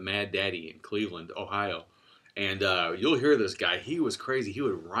look up the Mad Daddy in Cleveland, Ohio. And you'll hear this guy. He was crazy. He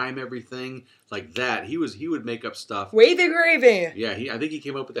would rhyme everything like that. He would make up stuff. Wavy gravy. Yeah, I think he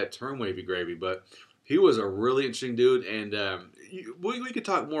came up with that term, wavy gravy. But he was a really interesting dude. And we could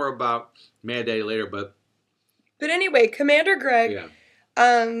talk more about Mad Daddy later. But anyway, Commander Greg... Yeah.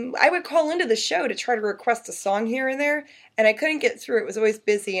 I would call into the show to try to request a song here and there, and I couldn't get through. It was always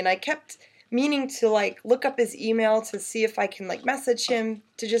busy, and I kept meaning to look up his email to see if I can message him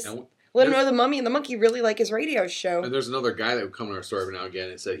to just let him know the Mummy and the Monkey really like his radio show. And there's another guy that would come to our store every now and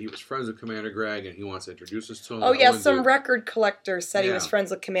again and said he was friends with Commander Greg and he wants to introduce us to him. Oh yeah, some record collector said he was friends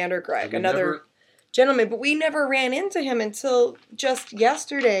with Commander Greg, another gentleman, but we never ran into him until just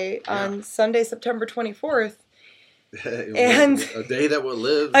yesterday on Sunday, September 24th. And a day that will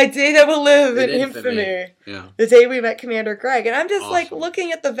live. A day that will live in infamy. Yeah. The day we met Commander Greg. And I'm just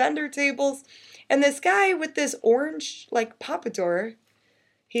looking at the vendor tables, and this guy with this orange pompadour,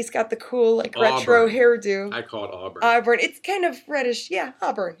 he's got the cool retro hairdo. I call it Auburn. Auburn. It's kind of reddish. Yeah,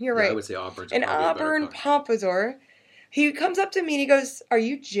 Auburn. You're right. I would say Auburn. An Auburn pompadour. He comes up to me and he goes, "Are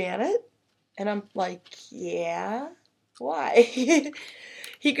you Janet?" And I'm like, "Yeah. Why?"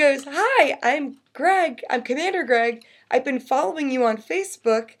 He goes, "Hi, I'm Greg. I'm Commander Greg. I've been following you on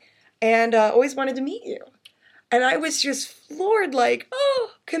Facebook and always wanted to meet you." And I was just floored,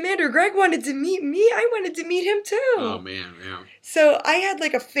 oh, Commander Greg wanted to meet me. I wanted to meet him too. Oh, man, yeah. So I had a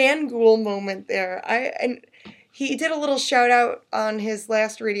fangirl moment there. And he did a little shout out on his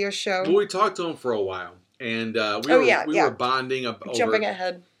last radio show. Well, we talked to him for a while. And we were bonding jumping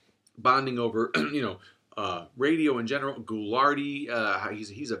ahead. Bonding over, radio in general. Ghoulardi,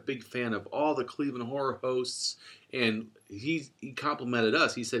 he's a big fan of all the Cleveland horror hosts, and he complimented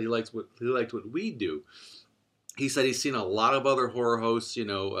us. He said he liked what we do. He said he's seen a lot of other horror hosts,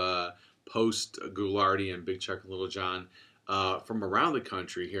 post Ghoulardi and Big Chuck and Little John, from around the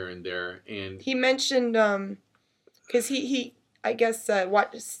country here and there. And he mentioned because he I guess he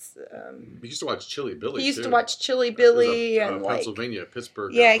used to watch Chili Billy. He used to watch Chili Billy and Pennsylvania,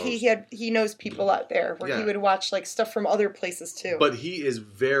 Pittsburgh. Yeah, he knows people out there where he would watch like stuff from other places too. But he is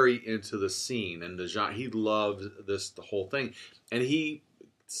very into the scene and the genre. He loves the whole thing, and he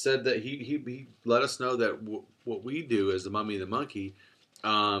said that he let us know that what we do as the Mummy and the Monkey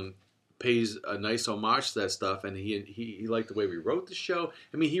pays a nice homage to that stuff, and he liked the way we wrote the show.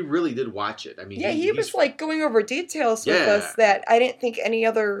 I mean, he really did watch it. I mean, he was like going over details with us that I didn't think any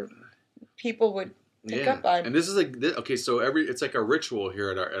other people would pick up on. And this is okay. So it's like a ritual here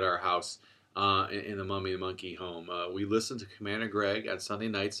at our house in the Mummy and the Monkey home. We listen to Commander Greg on Sunday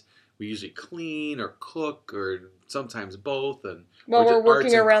nights. We usually clean or cook or sometimes both, and while we're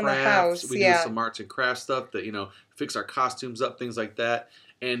working around the house, we do some arts and crafts stuff that fix our costumes up, things like that.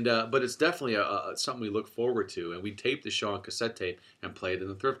 And but it's definitely something we look forward to, and we tape the show on cassette tape and play it in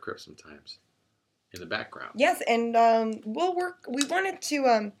the thrift crypt sometimes in the background. Yes, and we'll work. We wanted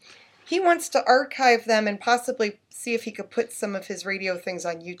to. He wants to archive them and possibly see if he could put some of his radio things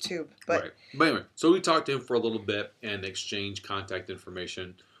on YouTube. But anyway, so we talked to him for a little bit and exchanged contact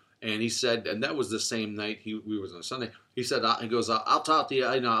information. And he said, and that was the same night we was on Sunday. He said, he goes, I'll talk to you.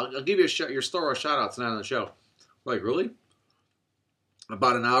 I'll give you your store a shout out tonight on the show. We're like, really?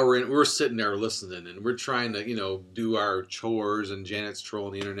 About an hour in, we're sitting there listening, and we're trying to, do our chores, and Janet's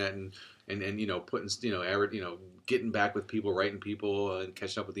trolling the internet and putting, getting back with people, writing people, and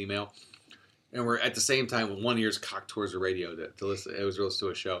catching up with email. And we're at the same time with one ear's cocked towards the radio to listen. It was listen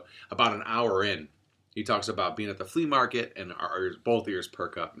to a show. About an hour in, he talks about being at the flea market, and both ears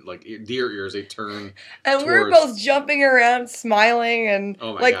perk up. Like deer ears, they turn. And we're both jumping around, smiling, and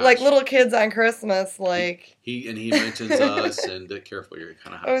like little kids on Christmas. Like he mentions us, and careful, you're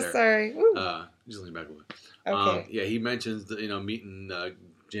kind of hot there. Oh, sorry. Just lean back a little. Okay. He mentions meeting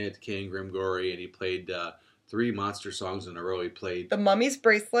Janet the King, Grim Gory, and he played 3 monster songs in a row. He played The Mummy's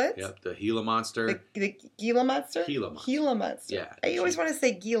Bracelet. Yep, the Gila Monster. The Gila Monster? Gila Monster. Yeah. I always want to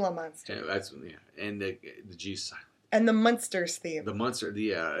say Gila Monster. Yeah, and the G silent. And the Munsters theme. The Munster,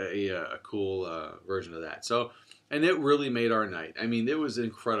 a cool version of that. So, and it really made our night. I mean, it was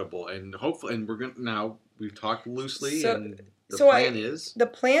incredible. And hopefully, and we've talked loosely, and the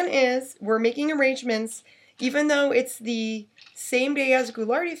plan is we're making arrangements. Even though it's the same day as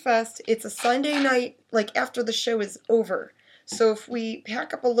Ghoulardi Fest, it's a Sunday night, like after the show is over. So if we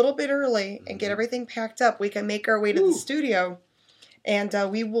pack up a little bit early and get everything packed up, we can make our way to the studio. And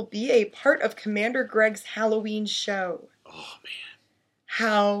we will be a part of Commander Greg's Halloween show. Oh, man.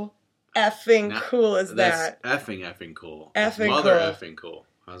 How effing cool is that? That's effing cool. Mother effing cool.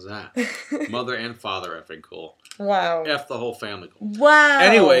 How's that? Mother and father effing cool. Wow. F the whole family cool. Wow.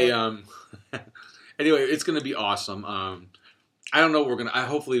 Anyway, it's going to be awesome. I don't know what we're going to...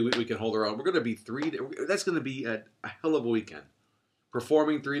 Hopefully, we can hold our own. We're going to be 3... That's going to be a hell of a weekend.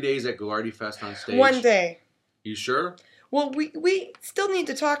 Performing 3 days at Ghoulardi Fest on stage. 1 day. You sure? Well, we still need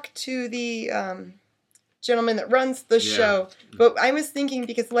to talk to the gentleman that runs the show. But I was thinking,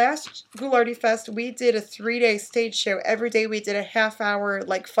 because last Ghoulardi Fest, we did a 3-day stage show. Every day we did a half-hour,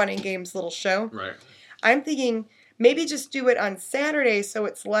 like, fun and games little show. Right. I'm thinking maybe just do it on Saturday so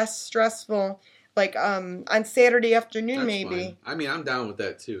it's less stressful. Like on Saturday afternoon, that's maybe. Fine. I mean, I'm down with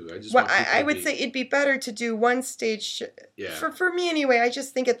that too. I would say it'd be better to do one stage. For me anyway. I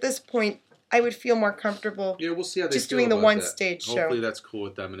just think at this point I would feel more comfortable. Yeah, we'll see how they just feel doing the about one that. stage show. Hopefully that's cool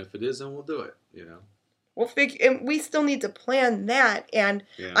with them, and if it is, then we'll do it. We'll figure. And we still need to plan that. And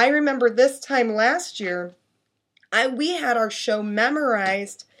I remember this time last year, we had our show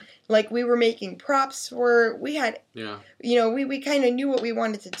memorized. Like, we were making props for, we had, we kind of knew what we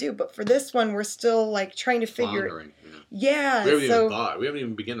wanted to do. But for this one, we're still, like, trying to figure. Floundering. Yeah. We haven't even thought. We haven't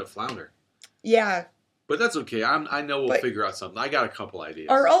even begun to flounder. Yeah. But that's okay. I know we'll figure out something. I got a couple ideas.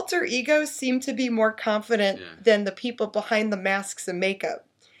 Our alter egos seem to be more confident than the people behind the masks and makeup.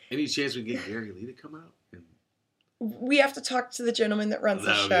 Any chance we get Gary Lee to come out? We have to talk to the gentleman that runs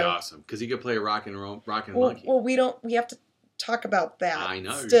the show. That would be awesome. Because he could play rockin' monkey. Well, we have to talk about that. I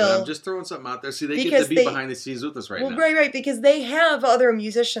know. Still. But I'm just throwing something out there. See, they get to be behind the scenes with us right now. Right, because they have other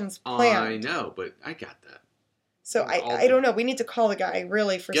musicians planned. I know, but I got that. So I don't know. We need to call the guy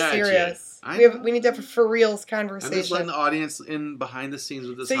really for Gotcha. serious. We need to have a for reals conversation. I'm just letting the audience in behind the scenes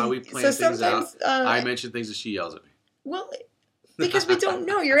with this, So how we plan things out. I mention things and she yells at me. Well, because we don't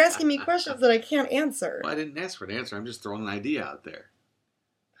know. You're asking me questions that I can't answer. Well, I didn't ask for an answer. I'm just throwing an idea out there.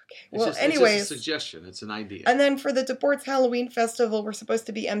 Well, it's anyways, just a suggestion. It's an idea. And then for the DeBort's Halloween Festival, we're supposed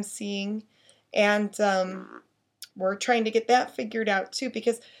to be emceeing, and we're trying to get that figured out too.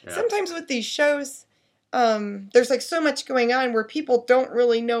 Because sometimes with these shows, there's like so much going on where people don't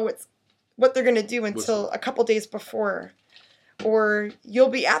really know what they're going to do until a couple days before. Or you'll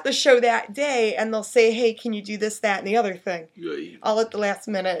be at the show that day, and they'll say, "Hey, can you do this, that, and the other thing?" All at the last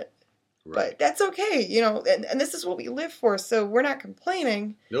minute. Right. But that's okay, and this is what we live for, so we're not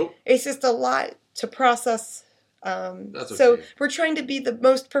complaining. Nope. It's just a lot to process. That's okay. So we're trying to be the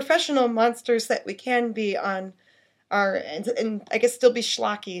most professional monsters that we can be on our, and I guess still be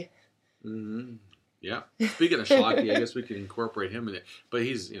schlocky. Mm-hmm. Yeah. Speaking of schlocky, I guess we can incorporate him in it. But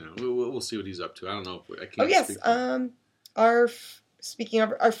he's, we'll see what he's up to. I don't know if I can't. Oh yes. Speaking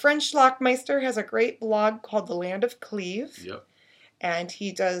of our friend Schlockmeister has a great blog called The Land of Cleve. Yep. And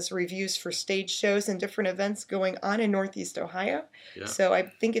he does reviews for stage shows and different events going on in Northeast Ohio. Yeah. So I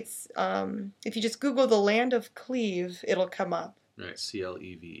think it's, if you just Google The Land of Cleve, it'll come up. Right,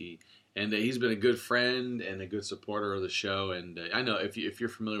 Cleve. And he's been a good friend and a good supporter of the show. And I know if you're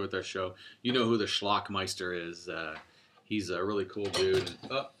familiar with our show, you know who the Schlockmeister is. He's a really cool dude.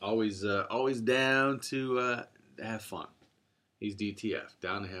 And, always down to have fun. He's DTF,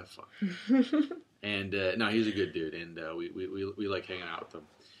 down to have fun. And no, he's a good dude, and we like hanging out with him.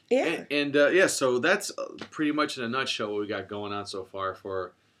 Yeah. And so that's pretty much in a nutshell what we got going on so far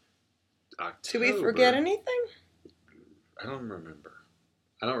for October. Did we forget anything? I don't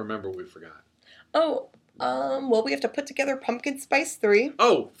remember what we forgot. Oh, well, we have to put together Pumpkin Spice 3.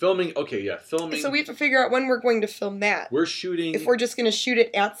 Oh, filming. Okay, yeah, filming. So we have to figure out when we're going to film that. We're shooting. If we're just going to shoot it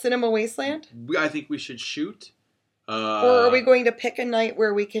at Cinema Wasteland? I think we should shoot. Or are we going to pick a night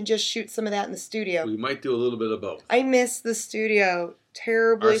where we can just shoot some of that in the studio? We might do a little bit of both. I miss the studio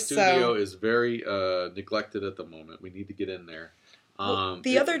terribly. Our studio is very neglected at the moment. We need to get in there.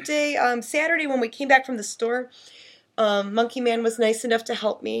 The other day, Saturday, when we came back from the store, Monkey Man was nice enough to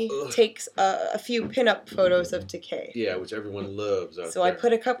help me take a few pinup photos of Decay. Yeah, which everyone loves out So there. I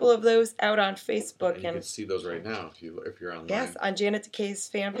put a couple of those out on Facebook. And you can see those right now if you're online. Yes, on Janet Decay's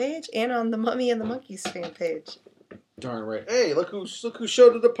fan page and on the Mummy and the Monkeys fan page. Darn right. Hey, look who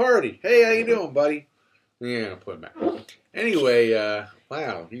showed at the party. Hey, how you doing, buddy? Yeah, I'll put him back. Anyway,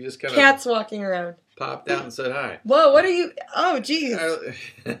 wow, he just kind of... Cats walking around. Popped out and said hi. Whoa, what are you... Oh, geez.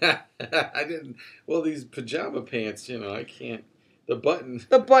 I didn't... Well, these pajama pants, I can't... The button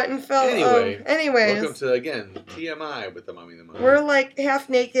fell. Anyways. Welcome to, again, TMI with the Mummy and the Monkey. We're like half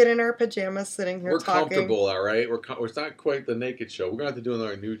naked in our pajamas sitting here talking. We're comfortable, all right? It's not quite the naked show. We're going to have to do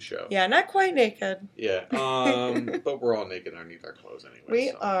another nude show. Yeah, not quite naked. Yeah, but we're all naked underneath our clothes anyway.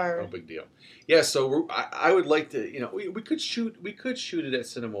 We are. No big deal. Yeah, so I would like to, we could shoot it at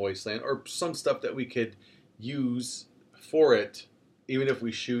Cinema Wasteland or some stuff that we could use for it, even if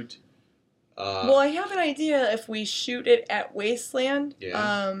we shoot... well, I have an idea. If we shoot it at Wasteland,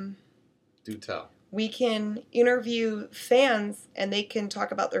 do tell. We can interview fans, and they can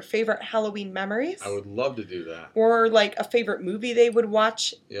talk about their favorite Halloween memories. I would love to do that. Or like a favorite movie they would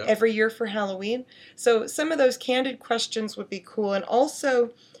watch every year for Halloween. So some of those candid questions would be cool. And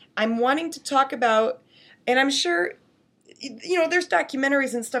also, I'm wanting to talk about, and I'm sure, there's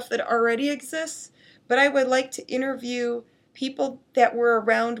documentaries and stuff that already exist, but I would like to interview people that were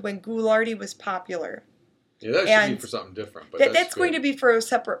around when Ghoulardi was popular. Yeah, that should be for something different. But that's going to be for a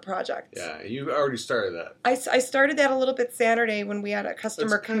separate project. Yeah, you already started that. I started that a little bit Saturday when we had a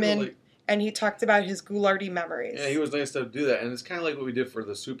customer come in, and he talked about his Ghoulardi memories. Yeah, he was nice to do that. And it's kind of like what we did for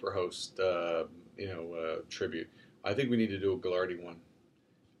the Superhost, tribute. I think we need to do a Ghoulardi one.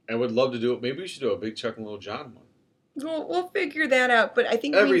 I would love to do it. Maybe we should do a Big Chuck and Little John one. We'll figure that out. But I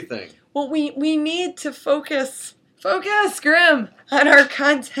think everything. We need to focus, Grim, on our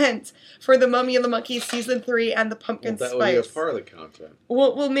content for the Mummy and the Monkeys Season 3 and the Pumpkin Spice. That will be a part of the content.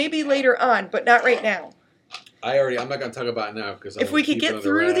 Well, maybe later on, but not right now. I'm not going to talk about it now because if we could get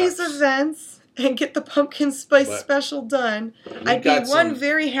through these events and get the Pumpkin Spice special done, I'd be one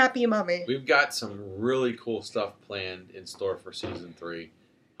very happy mummy. We've got some really cool stuff planned in store for Season 3.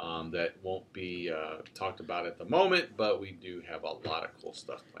 That won't be talked about at the moment, but we do have a lot of cool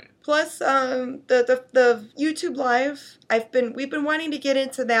stuff planned. Plus, the YouTube Live, we've been wanting to get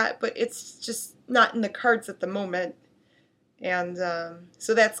into that, but it's just not in the cards at the moment, and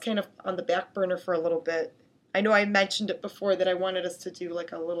so that's kind of on the back burner for a little bit. I know I mentioned it before that I wanted us to do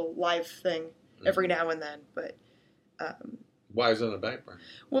like a little live thing every now and then, but Why is it on the back burner?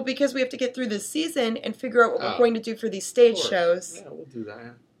 Well, because we have to get through this season and figure out what we're Oh. going to do for these stage Of course. shows. Yeah, we'll do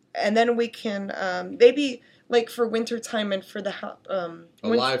that. And then we can maybe like for winter time and for the A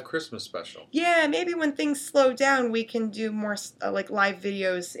live Christmas special. Yeah, maybe when things slow down, we can do more like live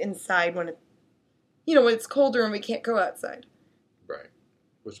videos inside when when it's colder and we can't go outside. Right.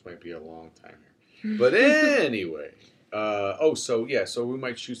 Which might be a long time here. But anyway, so we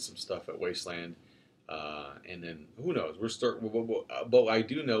might shoot some stuff at Wasteland, and then who knows? But I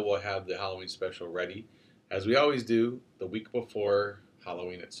do know we'll have the Halloween special ready, as we always do, the week before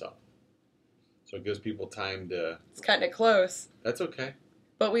Halloween itself. So it gives people time to. It's kind of close. That's okay.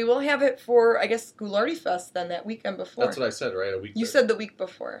 But we will have it for, I guess, Goularty Fest then that weekend before. That's what I said, right? A week. You said the week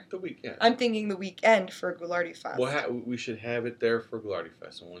before. The week, yeah. I'm thinking the weekend for Goularty Fest. We should have it there for Goularty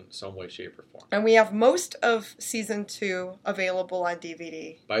Fest in some way, shape, or form. And we have most of season 2 available on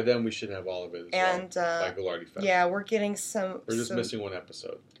DVD. By then, we should have all of it as well. By Goularty Fest. Yeah, we're getting some. We're just missing one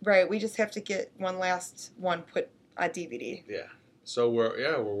episode. Right, we just have to get one last one put on DVD. Yeah. So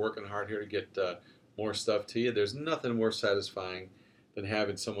we're working hard here to get more stuff to you. There's nothing more satisfying than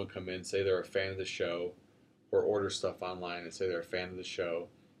having someone come in, say they're a fan of the show, or order stuff online and say they're a fan of the show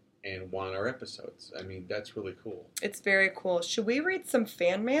and want our episodes. I mean, that's really cool. It's very cool. Should we read some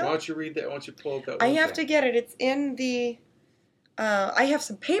fan mail? Why don't you read that? Why don't you pull up that one? I have to get it. It's in the... I have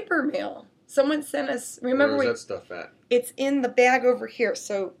some paper mail. Someone sent us... Remember where's that stuff at? It's in the bag over here,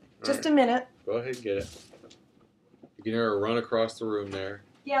 so just a minute. Go ahead and get it. You can hear her run across the room there.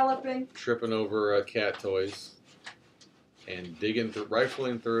 Galloping. Tripping over cat toys. And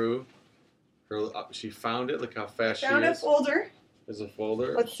rifling through. She found it. Look how fast she is. Found a folder. There's a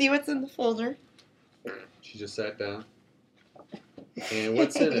folder. Let's see what's in the folder. She just sat down. And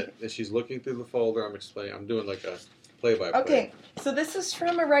what's in it? As she's looking through the folder, I'm doing like a play-by-play. Okay, so this is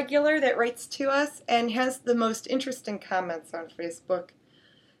from a regular that writes to us and has the most interesting comments on Facebook.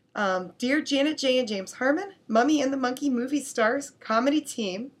 Dear Janet J. and James Harmon, Mummy and the Monkey movie stars, comedy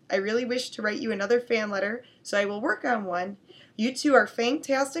team, I really wish to write you another fan letter, so I will work on one. You two are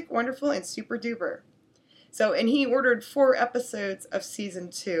fantastic, wonderful, and super duper. So, and he ordered 4 episodes of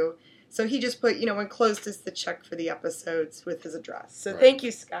season 2. So he just put, enclosed as the check for the episodes with his address. So Thank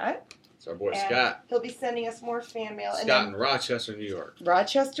you, Scott. It's our boy Scott. He'll be sending us more fan mail. Scott in Rochester, New York.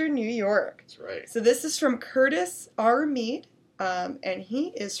 Rochester, New York. That's right. So this is from Curtis R. Mead. And he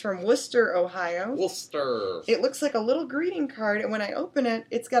is from Worcester, Ohio. Worcester. It looks like a little greeting card, and when I open it,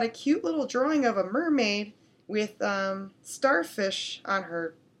 it's got a cute little drawing of a mermaid with starfish on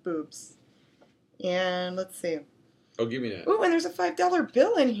her boobs. And let's see. Oh, give me that. Ooh, and there's a $5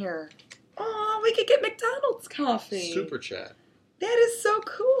 bill in here. Oh, we could get McDonald's coffee. Super chat. That is so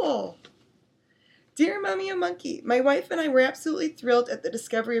cool. Dear Mummy and Monkey, my wife and I were absolutely thrilled at the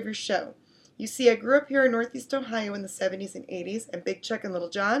discovery of your show. You see, I grew up here in Northeast Ohio in the 70s and 80s, and Big Chuck and Little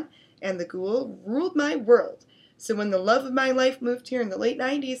John and the Ghoul ruled my world. So when the love of my life moved here in the late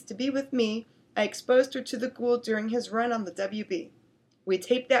 90s to be with me, I exposed her to the Ghoul during his run on the WB. We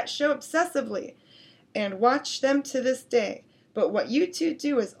taped that show obsessively and watch them to this day. But what you two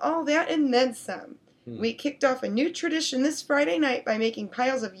do is all that and then some. We kicked off a new tradition this Friday night by making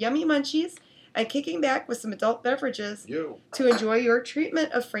piles of yummy munchies and kicking back with some adult beverages to enjoy your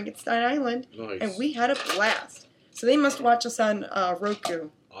treatment of Frankenstein Island. Nice. And we had a blast. So they must watch us on Roku.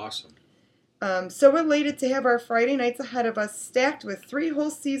 Awesome. So elated to have our Friday nights ahead of us stacked with 3 whole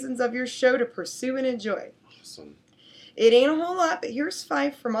seasons of your show to pursue and enjoy. Awesome. It ain't a whole lot, but here's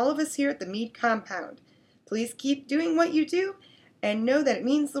 5 from all of us here at the Mead Compound. Please keep doing what you do and know that it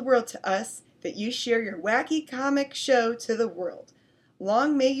means the world to us that you share your wacky comic show to the world.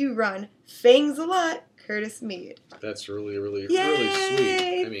 Long may you run. Fangs a lot, Curtis Mead. That's really, really, Yay! really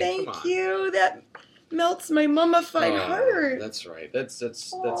sweet. I mean, Thank come on. you. That melts my mummified heart. That's right. That's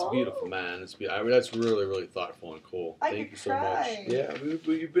beautiful, man. That's really, really thoughtful and cool. Thank you so much. Yeah,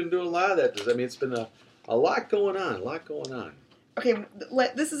 you've been doing a lot of that. I mean, it's been a lot going on. Okay,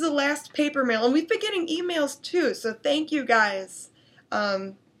 this is the last paper mail, and we've been getting emails too. So thank you guys.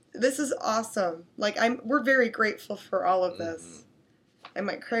 This is awesome. We're very grateful for all of this. Mm-hmm. I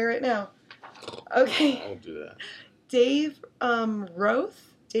might cry right now. Okay. I won't do that. Dave Roth.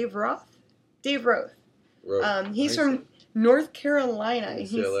 He's from North Carolina.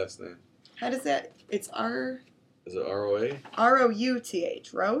 What's that last name? How does that? It's R. Is it R-O-A?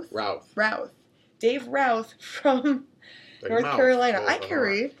 R-O-U-T-H. Roth? Routh. Dave Routh from North Carolina. I can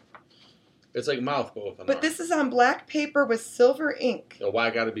read. It's like mouth both. But this is on black paper with silver ink. So why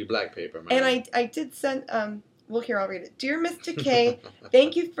got to be black paper, man? And I did send. Well, here, I'll read it. Dear Mr. K,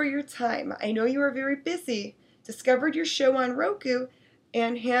 thank you for your time. I know you are very busy. Discovered your show on Roku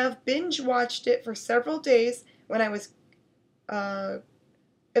and have binge-watched it for several days when I was, I've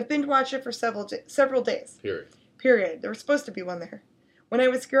binge watched it for several days. Period. There was supposed to be one there. When I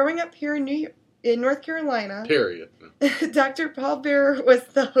was growing up here in North Carolina. Period. Dr. Paul Bearer was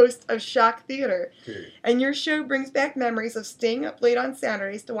the host of Shock Theater. Period. And your show brings back memories of staying up late on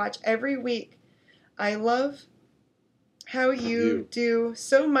Saturdays to watch every week. I love how you do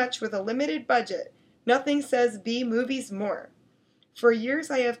so much with a limited budget. Nothing says B movies more. For years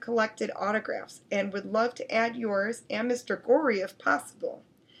I have collected autographs and would love to add yours and Mr. Gorey if possible.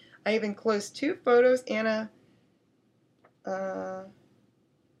 I have enclosed 2 photos and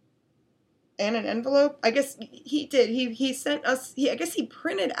an envelope. I guess he did. He sent us. I guess he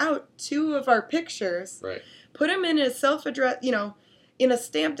printed out 2 of our pictures. Right. Put them in a self-address, in a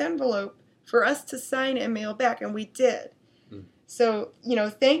stamped envelope for us to sign and mail back, and we did. So,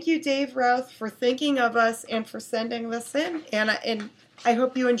 thank you, Dave Routh, for thinking of us and for sending this in. And I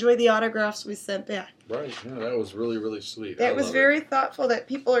hope you enjoy the autographs we sent back. Right. Yeah, that was really, really sweet. That was very thoughtful that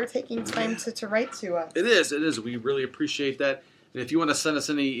people are taking time to write to us. It is. We really appreciate that. And if you want to send us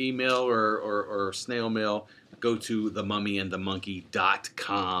any email or snail mail, go to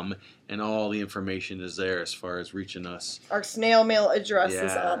themummyandthemonkey.com, and all the information is there as far as reaching us. Our snail mail address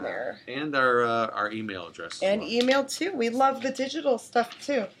is on there. And our email address. And email, too. We love the digital stuff,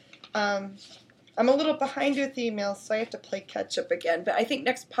 too. I'm a little behind with emails, so I have to play catch-up again. But I think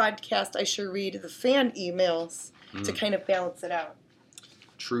next podcast I should read the fan emails to kind of balance it out.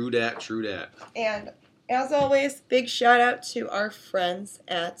 True dat. And as always, big shout out to our friends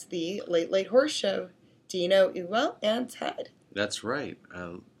at the Late Late Horse Show, Dino, Ewell, and Ted. That's right.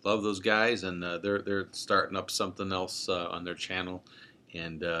 I love those guys, and they're starting up something else on their channel,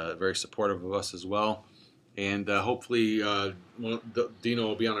 and very supportive of us as well. And hopefully Dino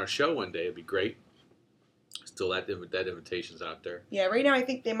will be on our show one day. It'd be great. Still, that invitation's out there. Yeah, right now I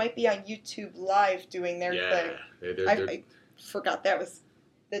think they might be on YouTube Live doing their thing. I forgot that was...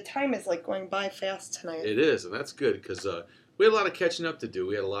 The time is going by fast tonight. It is, and that's good because we had a lot of catching up to do.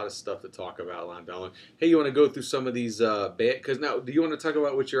 We had a lot of stuff to talk about, Lon Bellin. Hey, you want to go through some of these because now, do you want to talk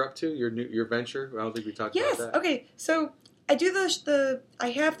about what you're up to, your venture? I don't think we talked about that. Yes. Okay. So I do I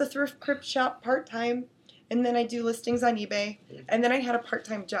have the thrift crypt shop part time, and then I do listings on eBay, and then I had a part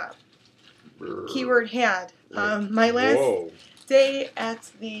time job. Keyword had. My last day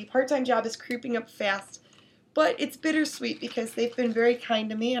at the part time job is creeping up fast. But it's bittersweet because they've been very kind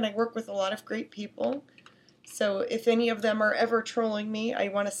to me, and I work with a lot of great people. So if any of them are ever trolling me, I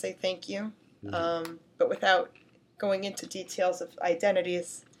want to say thank you. But without going into details of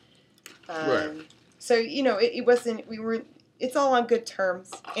identities. Right. So, it wasn't, it's all on good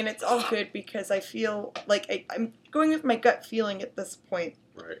terms. And it's all good because I feel like I'm going with my gut feeling at this point.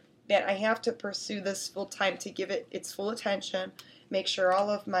 Right. That I have to pursue this full time to give it its full attention, make sure all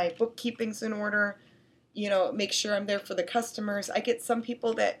of my bookkeeping's in order, make sure I'm there for the customers. I get some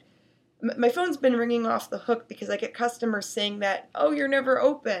people that, my phone's been ringing off the hook because I get customers saying that, oh, you're never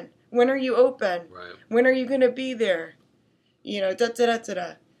open. When are you open? Right. When are you going to be there?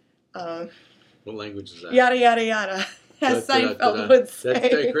 Da-da-da-da-da. What language is that? Yada, yada, yada. As Seinfeld would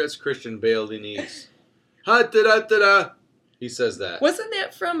say. That's Christian Bale-Denise. Ha-da-da-da-da. He says that. Wasn't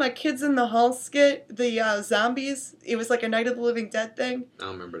that from a Kids in the Hall skit? The zombies? It was like a Night of the Living Dead thing. I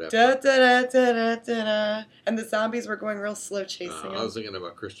don't remember that. Da-da-da-da-da-da. And the zombies were going real slow chasing him. I was thinking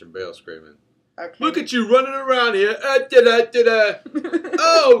about Christian Bale screaming. Okay. Look at you running around here. Da-da-da-da.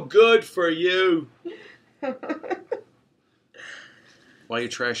 Oh, good for you. Why are you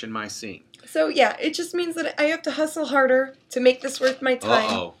trashing my scene? So, yeah, it just means that I have to hustle harder to make this worth my time.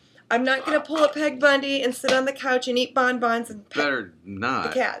 Uh-oh. I'm not going to pull a Peg Bundy and sit on the couch and eat bonbons and pet Better not.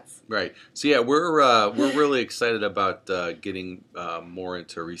 the cats. Right. So yeah, we're really excited about getting more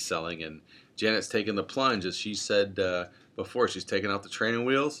into reselling, and Janet's taking the plunge, as she said before. She's taking out the training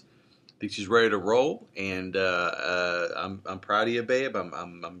wheels. I think she's ready to roll, and I'm proud of you, babe.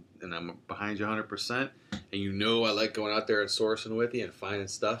 I'm behind you 100%. And I like going out there and sourcing with you and finding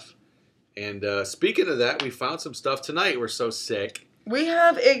stuff. And speaking of that, we found some stuff tonight. We're so sick. We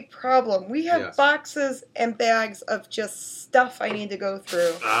have a problem. We have boxes and bags of just stuff I need to go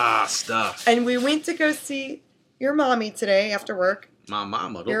through. Stuff. And we went to go see your mommy today after work. My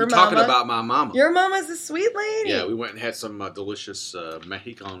mama. Don't be talking about my mama. Your mama's a sweet lady. Yeah, we went and had some delicious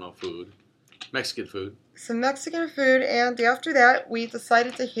Mexicano food. Mexican food. Some Mexican food, and after that, we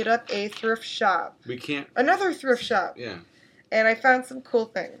decided to hit up a thrift shop. Another thrift shop. Yeah. And I found some cool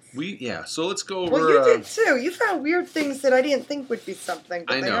things. So let's go over... Well, you did too. You found weird things that I didn't think would be something,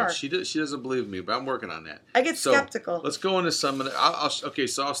 but I know. They are. She doesn't believe me, but I'm working on that. I get skeptical. Let's go into some of the...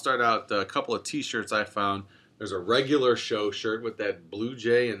 I'll start out a couple of T-shirts I found There's a regular show shirt with that blue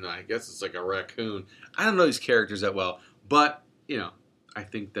jay, and I guess it's like a raccoon. I don't know these characters that well, but I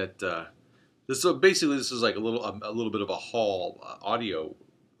think that this is like a little bit of a haul audio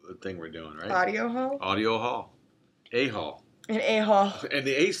thing we're doing, right? Audio haul. Audio haul. A haul. An A-haul. And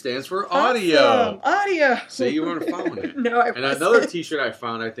the A stands for audio. Awesome. Audio. See, you weren't following it. No, I And wasn't. another T-shirt I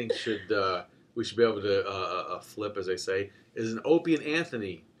found, I think we should be able to flip, as they say, is an Opie and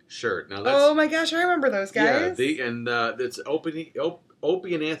Anthony shirt. Now that's Oh my gosh, I remember those guys. It's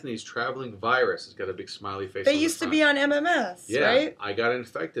Opie and Anthony's Traveling Virus. It's got a big smiley face. They used to be on MMS, yeah, right? I Got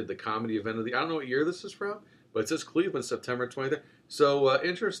Infected, the comedy event of the. I don't know what year this is from, but it says Cleveland, September 23rd. So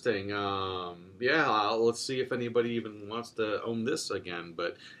interesting. Let's see if anybody even wants to own this again.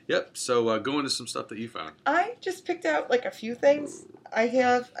 But yep. So go into some stuff that you found. I just picked out like a few things. I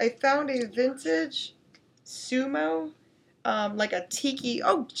found a vintage sumo, like a tiki.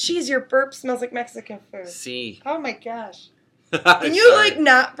 Oh, geez, your burp smells like Mexican food. See. Oh my gosh. Can you like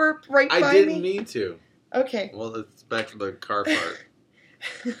not burp right by me? I didn't mean to. Okay. Well, it's back to the car part.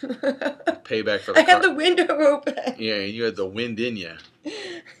 Payback for the I car. had the window open. Yeah, you had the wind in you.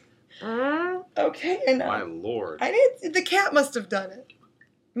 Okay, and My lord. the cat must have done it.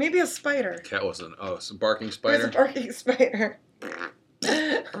 Maybe a spider. Cat wasn't. Oh, some barking It spider. was a barking spider.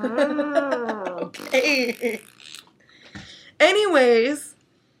 Okay. Anyways,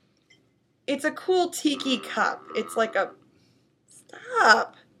 it's a cool tiki cup. It's like a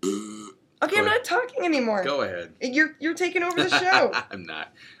stop. Okay, I'm not talking anymore. Go ahead. You're taking over the show. I'm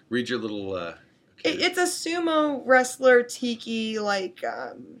not. Read your little. It's a sumo wrestler tiki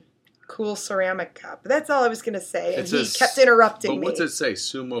cool ceramic cup. That's all I was gonna say, and he kept interrupting me. But what's it say?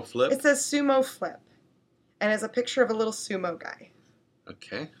 Sumo flip. It says sumo flip, and it's a picture of a little sumo guy.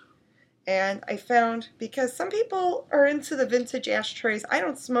 Okay. And I found, because some people are into the vintage ashtrays. I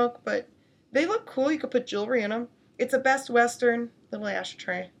don't smoke, but they look cool. You could put jewelry in them. It's a Best Western little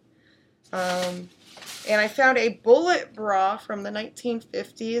ashtray. And I found a bullet bra from the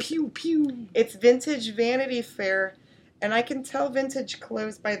 1950s. Pew, pew. It's vintage Vanity Fair, and I can tell vintage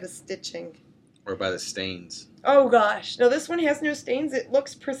clothes by the stitching. Or by the stains. Oh, gosh. No, this one has no stains. It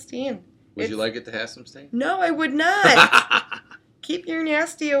looks pristine. Would you like it to have some stains? No, I would not. Keep your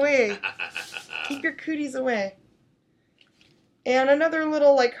nasty away. Keep your cooties away. And another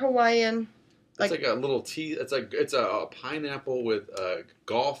little, Hawaiian... It's like a little tea. It's a pineapple with a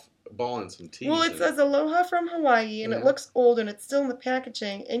golf ball and some teas. Well, it says Aloha from Hawaii, and it looks old, and it's still in the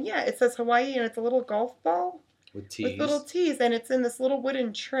packaging. And yeah, it says Hawaii, and it's a little golf ball with teas. With little teas, and it's in this little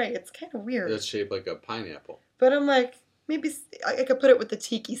wooden tray. It's kind of weird. It's shaped like a pineapple. But I'm like, maybe I could put it with the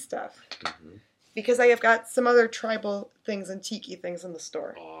tiki stuff. Mm-hmm. Because I have got some other tribal things and tiki things in the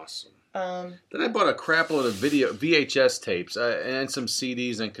store. Awesome. Then I bought a crap load of VHS tapes and some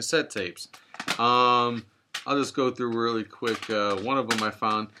CDs and cassette tapes. I'll just go through really quick. One of them I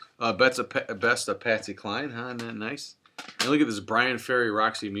found, Best of Patsy Cline. Huh? Isn't that nice? And look at this Brian Ferry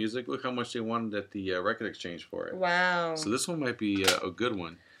Roxy Music. Look how much they wanted at the record exchange for it. Wow. So this one might be a good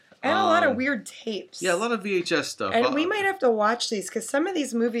one. And a lot of weird tapes. Yeah, a lot of VHS stuff. And we might have to watch these because some of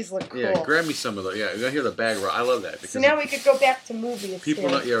these movies look cool. Yeah, grab me some of those. Yeah, you gotta hear the bag roll. I love that. So now we could go back to movies. So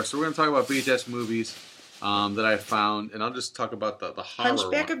we're gonna talk about VHS movies that I found, and I'll just talk about the horror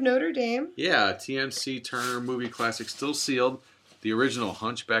Hunchback one. of Notre Dame. Yeah, TMC Turner movie classic, still sealed. The original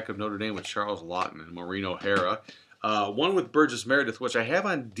Hunchback of Notre Dame with Charles Lawton and Maureen O'Hara. One with Burgess Meredith, which I have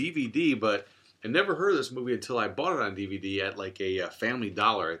on DVD, but I never heard of this movie until I bought it on DVD at like a Family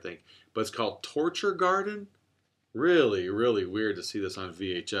Dollar, I think. But it's called Torture Garden. Really, really weird to see this on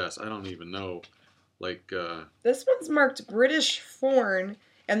VHS. I don't even know. This one's marked British foreign,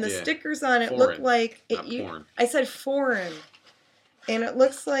 and the stickers on it look like porn. I said foreign, and it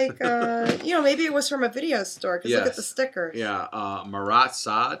looks like maybe it was from a video store because look at the stickers. Yeah, Marat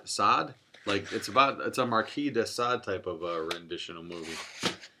Saad. It's a Marquis de Sade type of rendition of movie.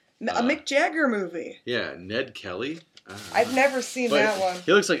 A Mick Jagger movie. Yeah, Ned Kelly. I've never seen that one.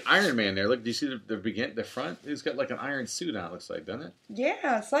 He looks like Iron Man there. Look, do you see the front? He's got like an iron suit on, it looks like, doesn't it?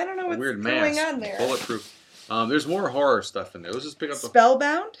 Yeah, so I don't know what's weird going mask, on there. Bulletproof. There's more horror stuff in there. Let's just pick up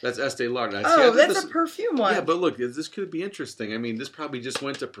Spellbound? That's Estee Lauder. That's a perfume one. Yeah, but look, this could be interesting. I mean, this probably just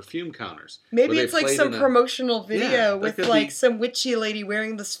went to perfume counters. Maybe it's like some promotional video with some witchy lady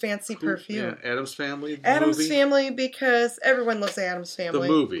wearing this fancy perfume. Yeah, Addams Family. Addams Family, because everyone loves Addams Family.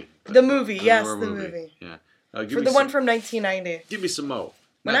 The movie. The movie, yes, the movie. Yeah. For the one from 1990. Give me some mo.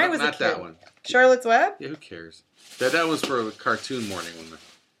 When I was a kid. Not that one. Charlotte's Web? Yeah, who cares? That was for a cartoon morning.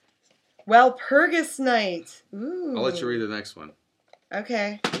 Walpurgis Night. Ooh. I'll let you read the next one.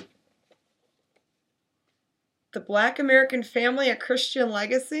 Okay. The Black American Family: A Christian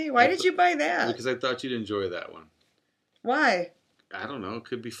Legacy. Why did you buy that? Because I thought you'd enjoy that one. Why? I don't know. It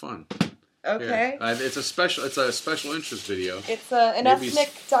could be fun. Okay. Yeah. It's a special interest video. It's an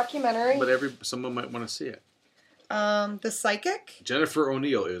ethnic documentary. But someone might want to see it. The Psychic. Jennifer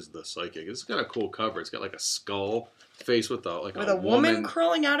O'Neill is the psychic. It's got a cool cover. It's got like a skull face with a woman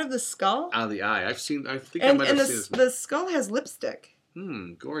crawling out of the skull. Out of the eye. I think I might have seen this. The skull has lipstick.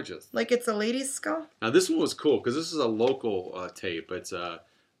 Gorgeous. Like it's a lady's skull. Now this one was cool because this is a local tape. It's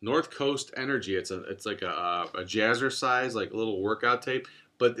North Coast Energy. It's like a jazzercise, like a little workout tape.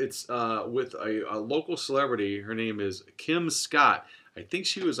 But it's with a local celebrity. Her name is Kim Scott. I think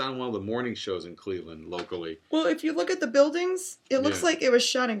she was on one of the morning shows in Cleveland locally. Well, if you look at the buildings, it looks like it was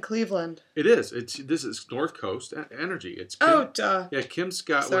shot in Cleveland. It is. This is North Coast Energy. It's Kim, oh, duh. Yeah, Kim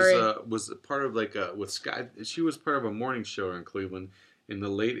Scott was part of with Scott. She was part of a morning show in Cleveland in the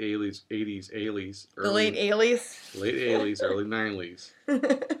late 80s, late 80s, early 90s.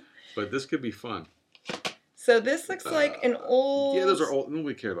 But this could be fun. So this looks like an old... Yeah, those are old.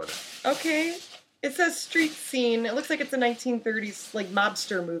 Nobody cares about that. Okay. It says street scene. It looks like it's a 1930s like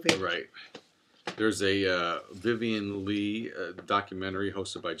mobster movie. Right. There's a Vivian Lee documentary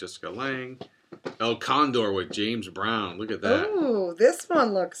hosted by Jessica Lange. El Condor with James Brown. Look at that. Ooh, this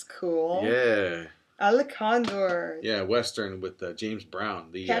one looks cool. Yeah. El Condor. Yeah, Western with James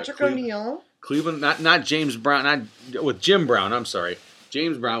Brown. Patrick O'Neill. Cleveland, not James Brown, not with Jim Brown. I'm sorry,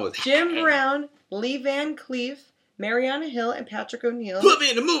 James Brown with Jim Brown, Lee Van Cleef, Mariana Hill, and Patrick O'Neill. Put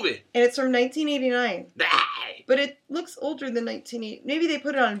me in the movie. And it's from 1989. Die. But it looks older than 1980. Maybe they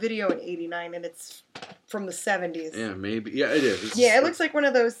put it on video in 89 and it's from the 70s. Yeah, maybe. Yeah, it is. It looks like one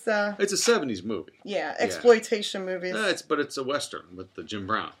of those... it's a 70s movie. Yeah, exploitation movies. But it's a Western with the Jim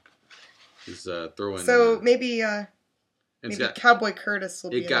Brown. He's throwing... So maybe Cowboy Curtis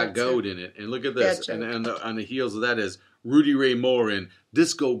will be in it. It got goat in it. And look at this. And on the heels of that is Rudy Ray Moore in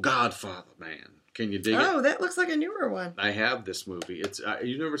Disco Godfather, man. Can you dig it? Oh, that looks like a newer one. I have this movie. It's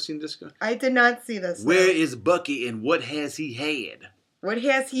you've never seen Disco? I did not see this. Where is Bucky and what has he had? What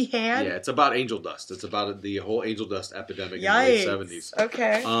has he had? Yeah, it's about angel dust. It's about the whole angel dust epidemic in the late 70s.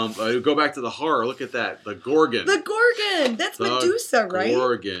 Okay. Go back to the horror. Look at that. The Gorgon. The Gorgon. That's Medusa, right?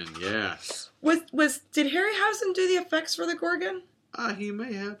 Gorgon, yes. Did Harryhausen do the effects for the Gorgon? He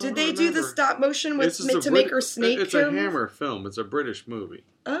may have. Did they do the stop motion to make her snake? It's a Hammer film. It's a British movie.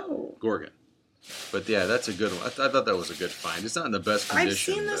 Oh. Gorgon. But yeah, that's a good one. I thought that was a good find. It's not in the best condition. I've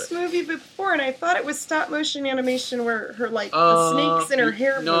seen this movie before, and I thought it was stop motion animation where her the snakes in her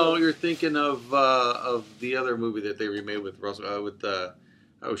hair. No, you're thinking of the other movie that they remade with Russell with the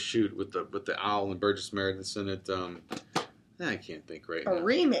owl and Burgess Meredith in it. I can't think right now. A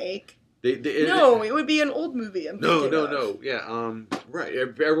remake. It would be an old movie. No. Yeah. Right.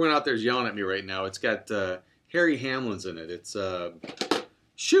 Everyone out there's yelling at me right now. It's got Harry Hamlin's in it. It's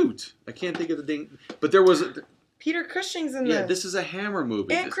shoot, I can't think of the ding. But there was Peter Cushing's in this. Yeah, this is a Hammer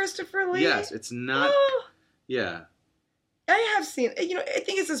movie. And Christopher Lee. Yes, it's not. Yeah. I have seen. I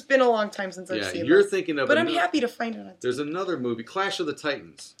think it's just been a long time since I've seen. You're thinking of. But I'm happy to find it. There's another movie, Clash of the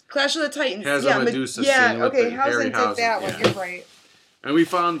Titans. Clash of the Titans has a Medusa scene. Okay, Hausen did that one. You're right. And we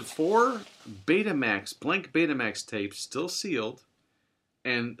found 4 blank Betamax tapes, still sealed,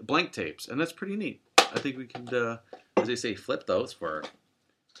 and blank tapes, and that's pretty neat. I think we could, as they say, flip those for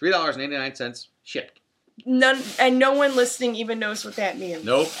 $3.89 shipped. No one listening even knows what that means.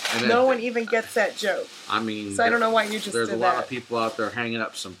 Nope. No one even gets that joke. I mean, so I don't know why you just did that. There's a lot of people out there hanging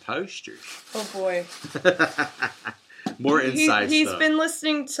up some posters. Oh boy. More inside stuff. He's been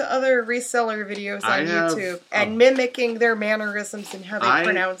listening to other reseller videos on YouTube and mimicking their mannerisms and how they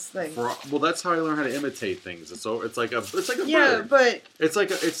pronounce things. Well, that's how I learn how to imitate things. It's like a bird. Yeah, but it's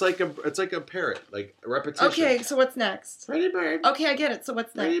like a parrot, like repetition. Okay, so what's next? Pretty bird. Okay, I get it. So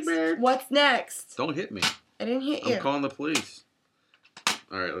what's next? Pretty bird. What's next? Don't hit me. I didn't hit you. I'm calling the police.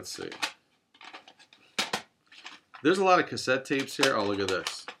 All right, let's see. There's a lot of cassette tapes here. Oh, look at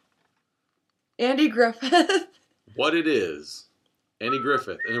this. Andy Griffith. What it is. Andy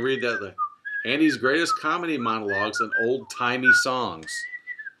Griffith. And read that. Andy's greatest comedy monologues and old-timey songs.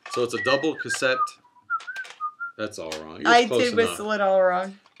 So it's a double cassette. That's all wrong. I did whistle it all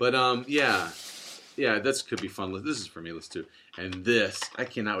wrong. But, yeah. Yeah, this could be fun. This is for me. Let's do. And this, I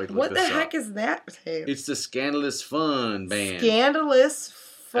cannot wait to look this up. What the heck is that tape? It's the Scandalous Fun Band. Scandalous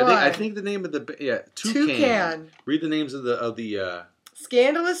Fun. I think the name of the Toucan. Read the names of the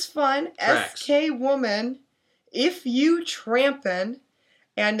Scandalous Fun, tracks. SK Woman, If You Trampin',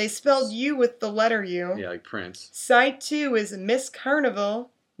 and they spelled U with the letter U. Yeah, like Prince. Side 2 is Miss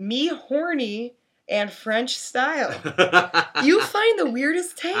Carnival, Me Horny, and French style. You find the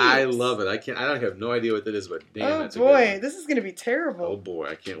weirdest tapes. I love it. I don't have no idea what that is, but damn, that's a good boy, one. this is gonna be terrible. Oh boy,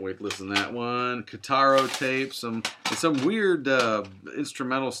 I can't wait to listen to that one. Kataro tape, some weird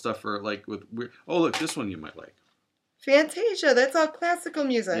instrumental stuff for like with weird. Oh look, this one you might like. Fantasia, that's all classical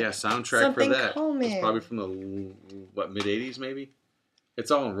music. Yeah, soundtrack Something for that. calming. It's probably from the mid '80s maybe. It's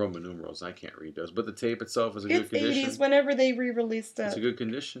all in Roman numerals. I can't read those, but the tape itself is a good condition. It's 80s. Whenever they re-released it, it's a good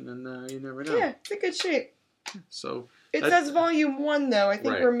condition, and you never know. Yeah, it's a good shape. So it says Volume 1, though. I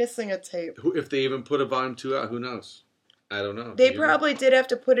think we're missing a tape. If they even put a Volume 2 out, who knows? I don't know. They probably did have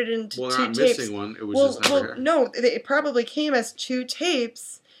to put it into 2 tapes. Well, they're not missing one. It was just never here. No, it probably came as 2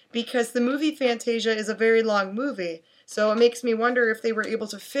 tapes because the movie Fantasia is a very long movie. So it makes me wonder if they were able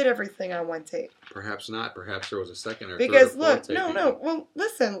to fit everything on 1 tape. Perhaps not. Perhaps there was a second or because third or fourth tape. No. Well,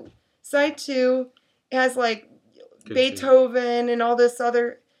 listen. Side 2 has like Beethoven and all this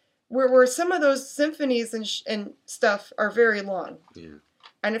other, where some of those symphonies and stuff are very long. Yeah.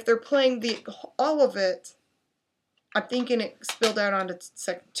 And if they're playing all of it, I'm thinking it spilled out onto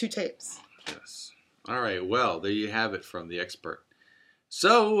 2 tapes. Yes. All right. Well, there you have it from the expert.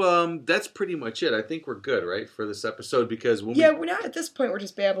 So that's pretty much it. I think we're good, right, for this episode because we're not at this point. We're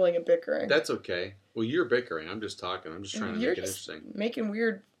just babbling and bickering. That's okay. Well, you're bickering. I'm just talking. I'm just trying to make it interesting. Making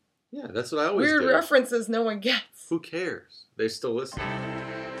weird. Yeah, that's what I always do. Weird references no one gets. Who cares? They still listen.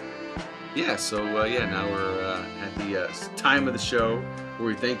 Yeah. So now we're at the time of the show where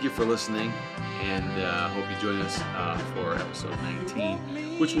we thank you for listening and hope you join us for episode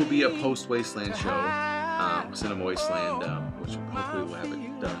 19, which will be a post Wasteland show. Cinema Wasteland, which hopefully we'll have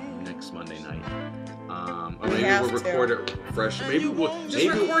it done next Monday night. Or maybe we'll record it fresh. Maybe we'll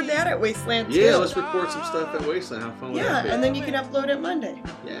record that at Wasteland too. Yeah, let's record some stuff at Wasteland. How fun would that be? Yeah, and then you can upload it Monday.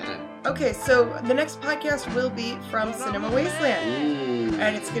 Yeah. Okay, so the next podcast will be from Cinema Wasteland. Ooh.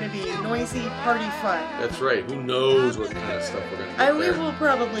 And it's going to be noisy party fun. That's right. Who knows what kind of stuff we're going to do? And we will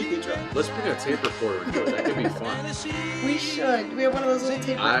probably be drunk. Let's bring a tape recorder and do it. That could be fun. We should. Do we have one of those little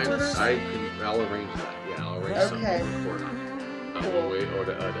tape recorders? I'll arrange that. Yeah, I'll arrange something to record on. Cool. Or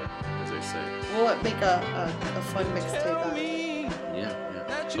the other, as they say. We'll make a fun mixtape out of it. Yeah.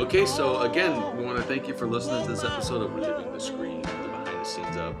 Okay, so again, we want to thank you for listening to this episode of Reliving the Screen, the behind the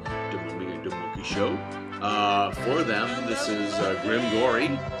scenes of the Mookie Show. For them, this is Grim Gory.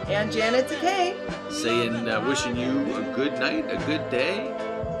 And Janet Decay. Saying, wishing you a good night, a good day,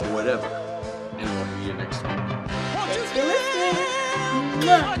 or whatever. And we'll see you next week. Thanks for listening.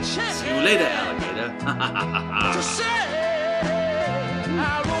 See you later, alligator. To say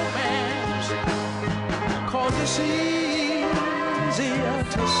our romance, 'cause it's easier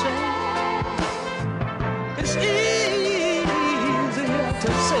to say. It's easier to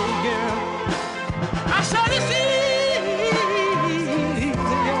say, girl. I said it's easier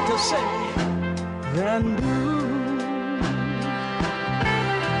to say than do.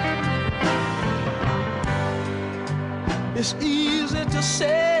 It's easy.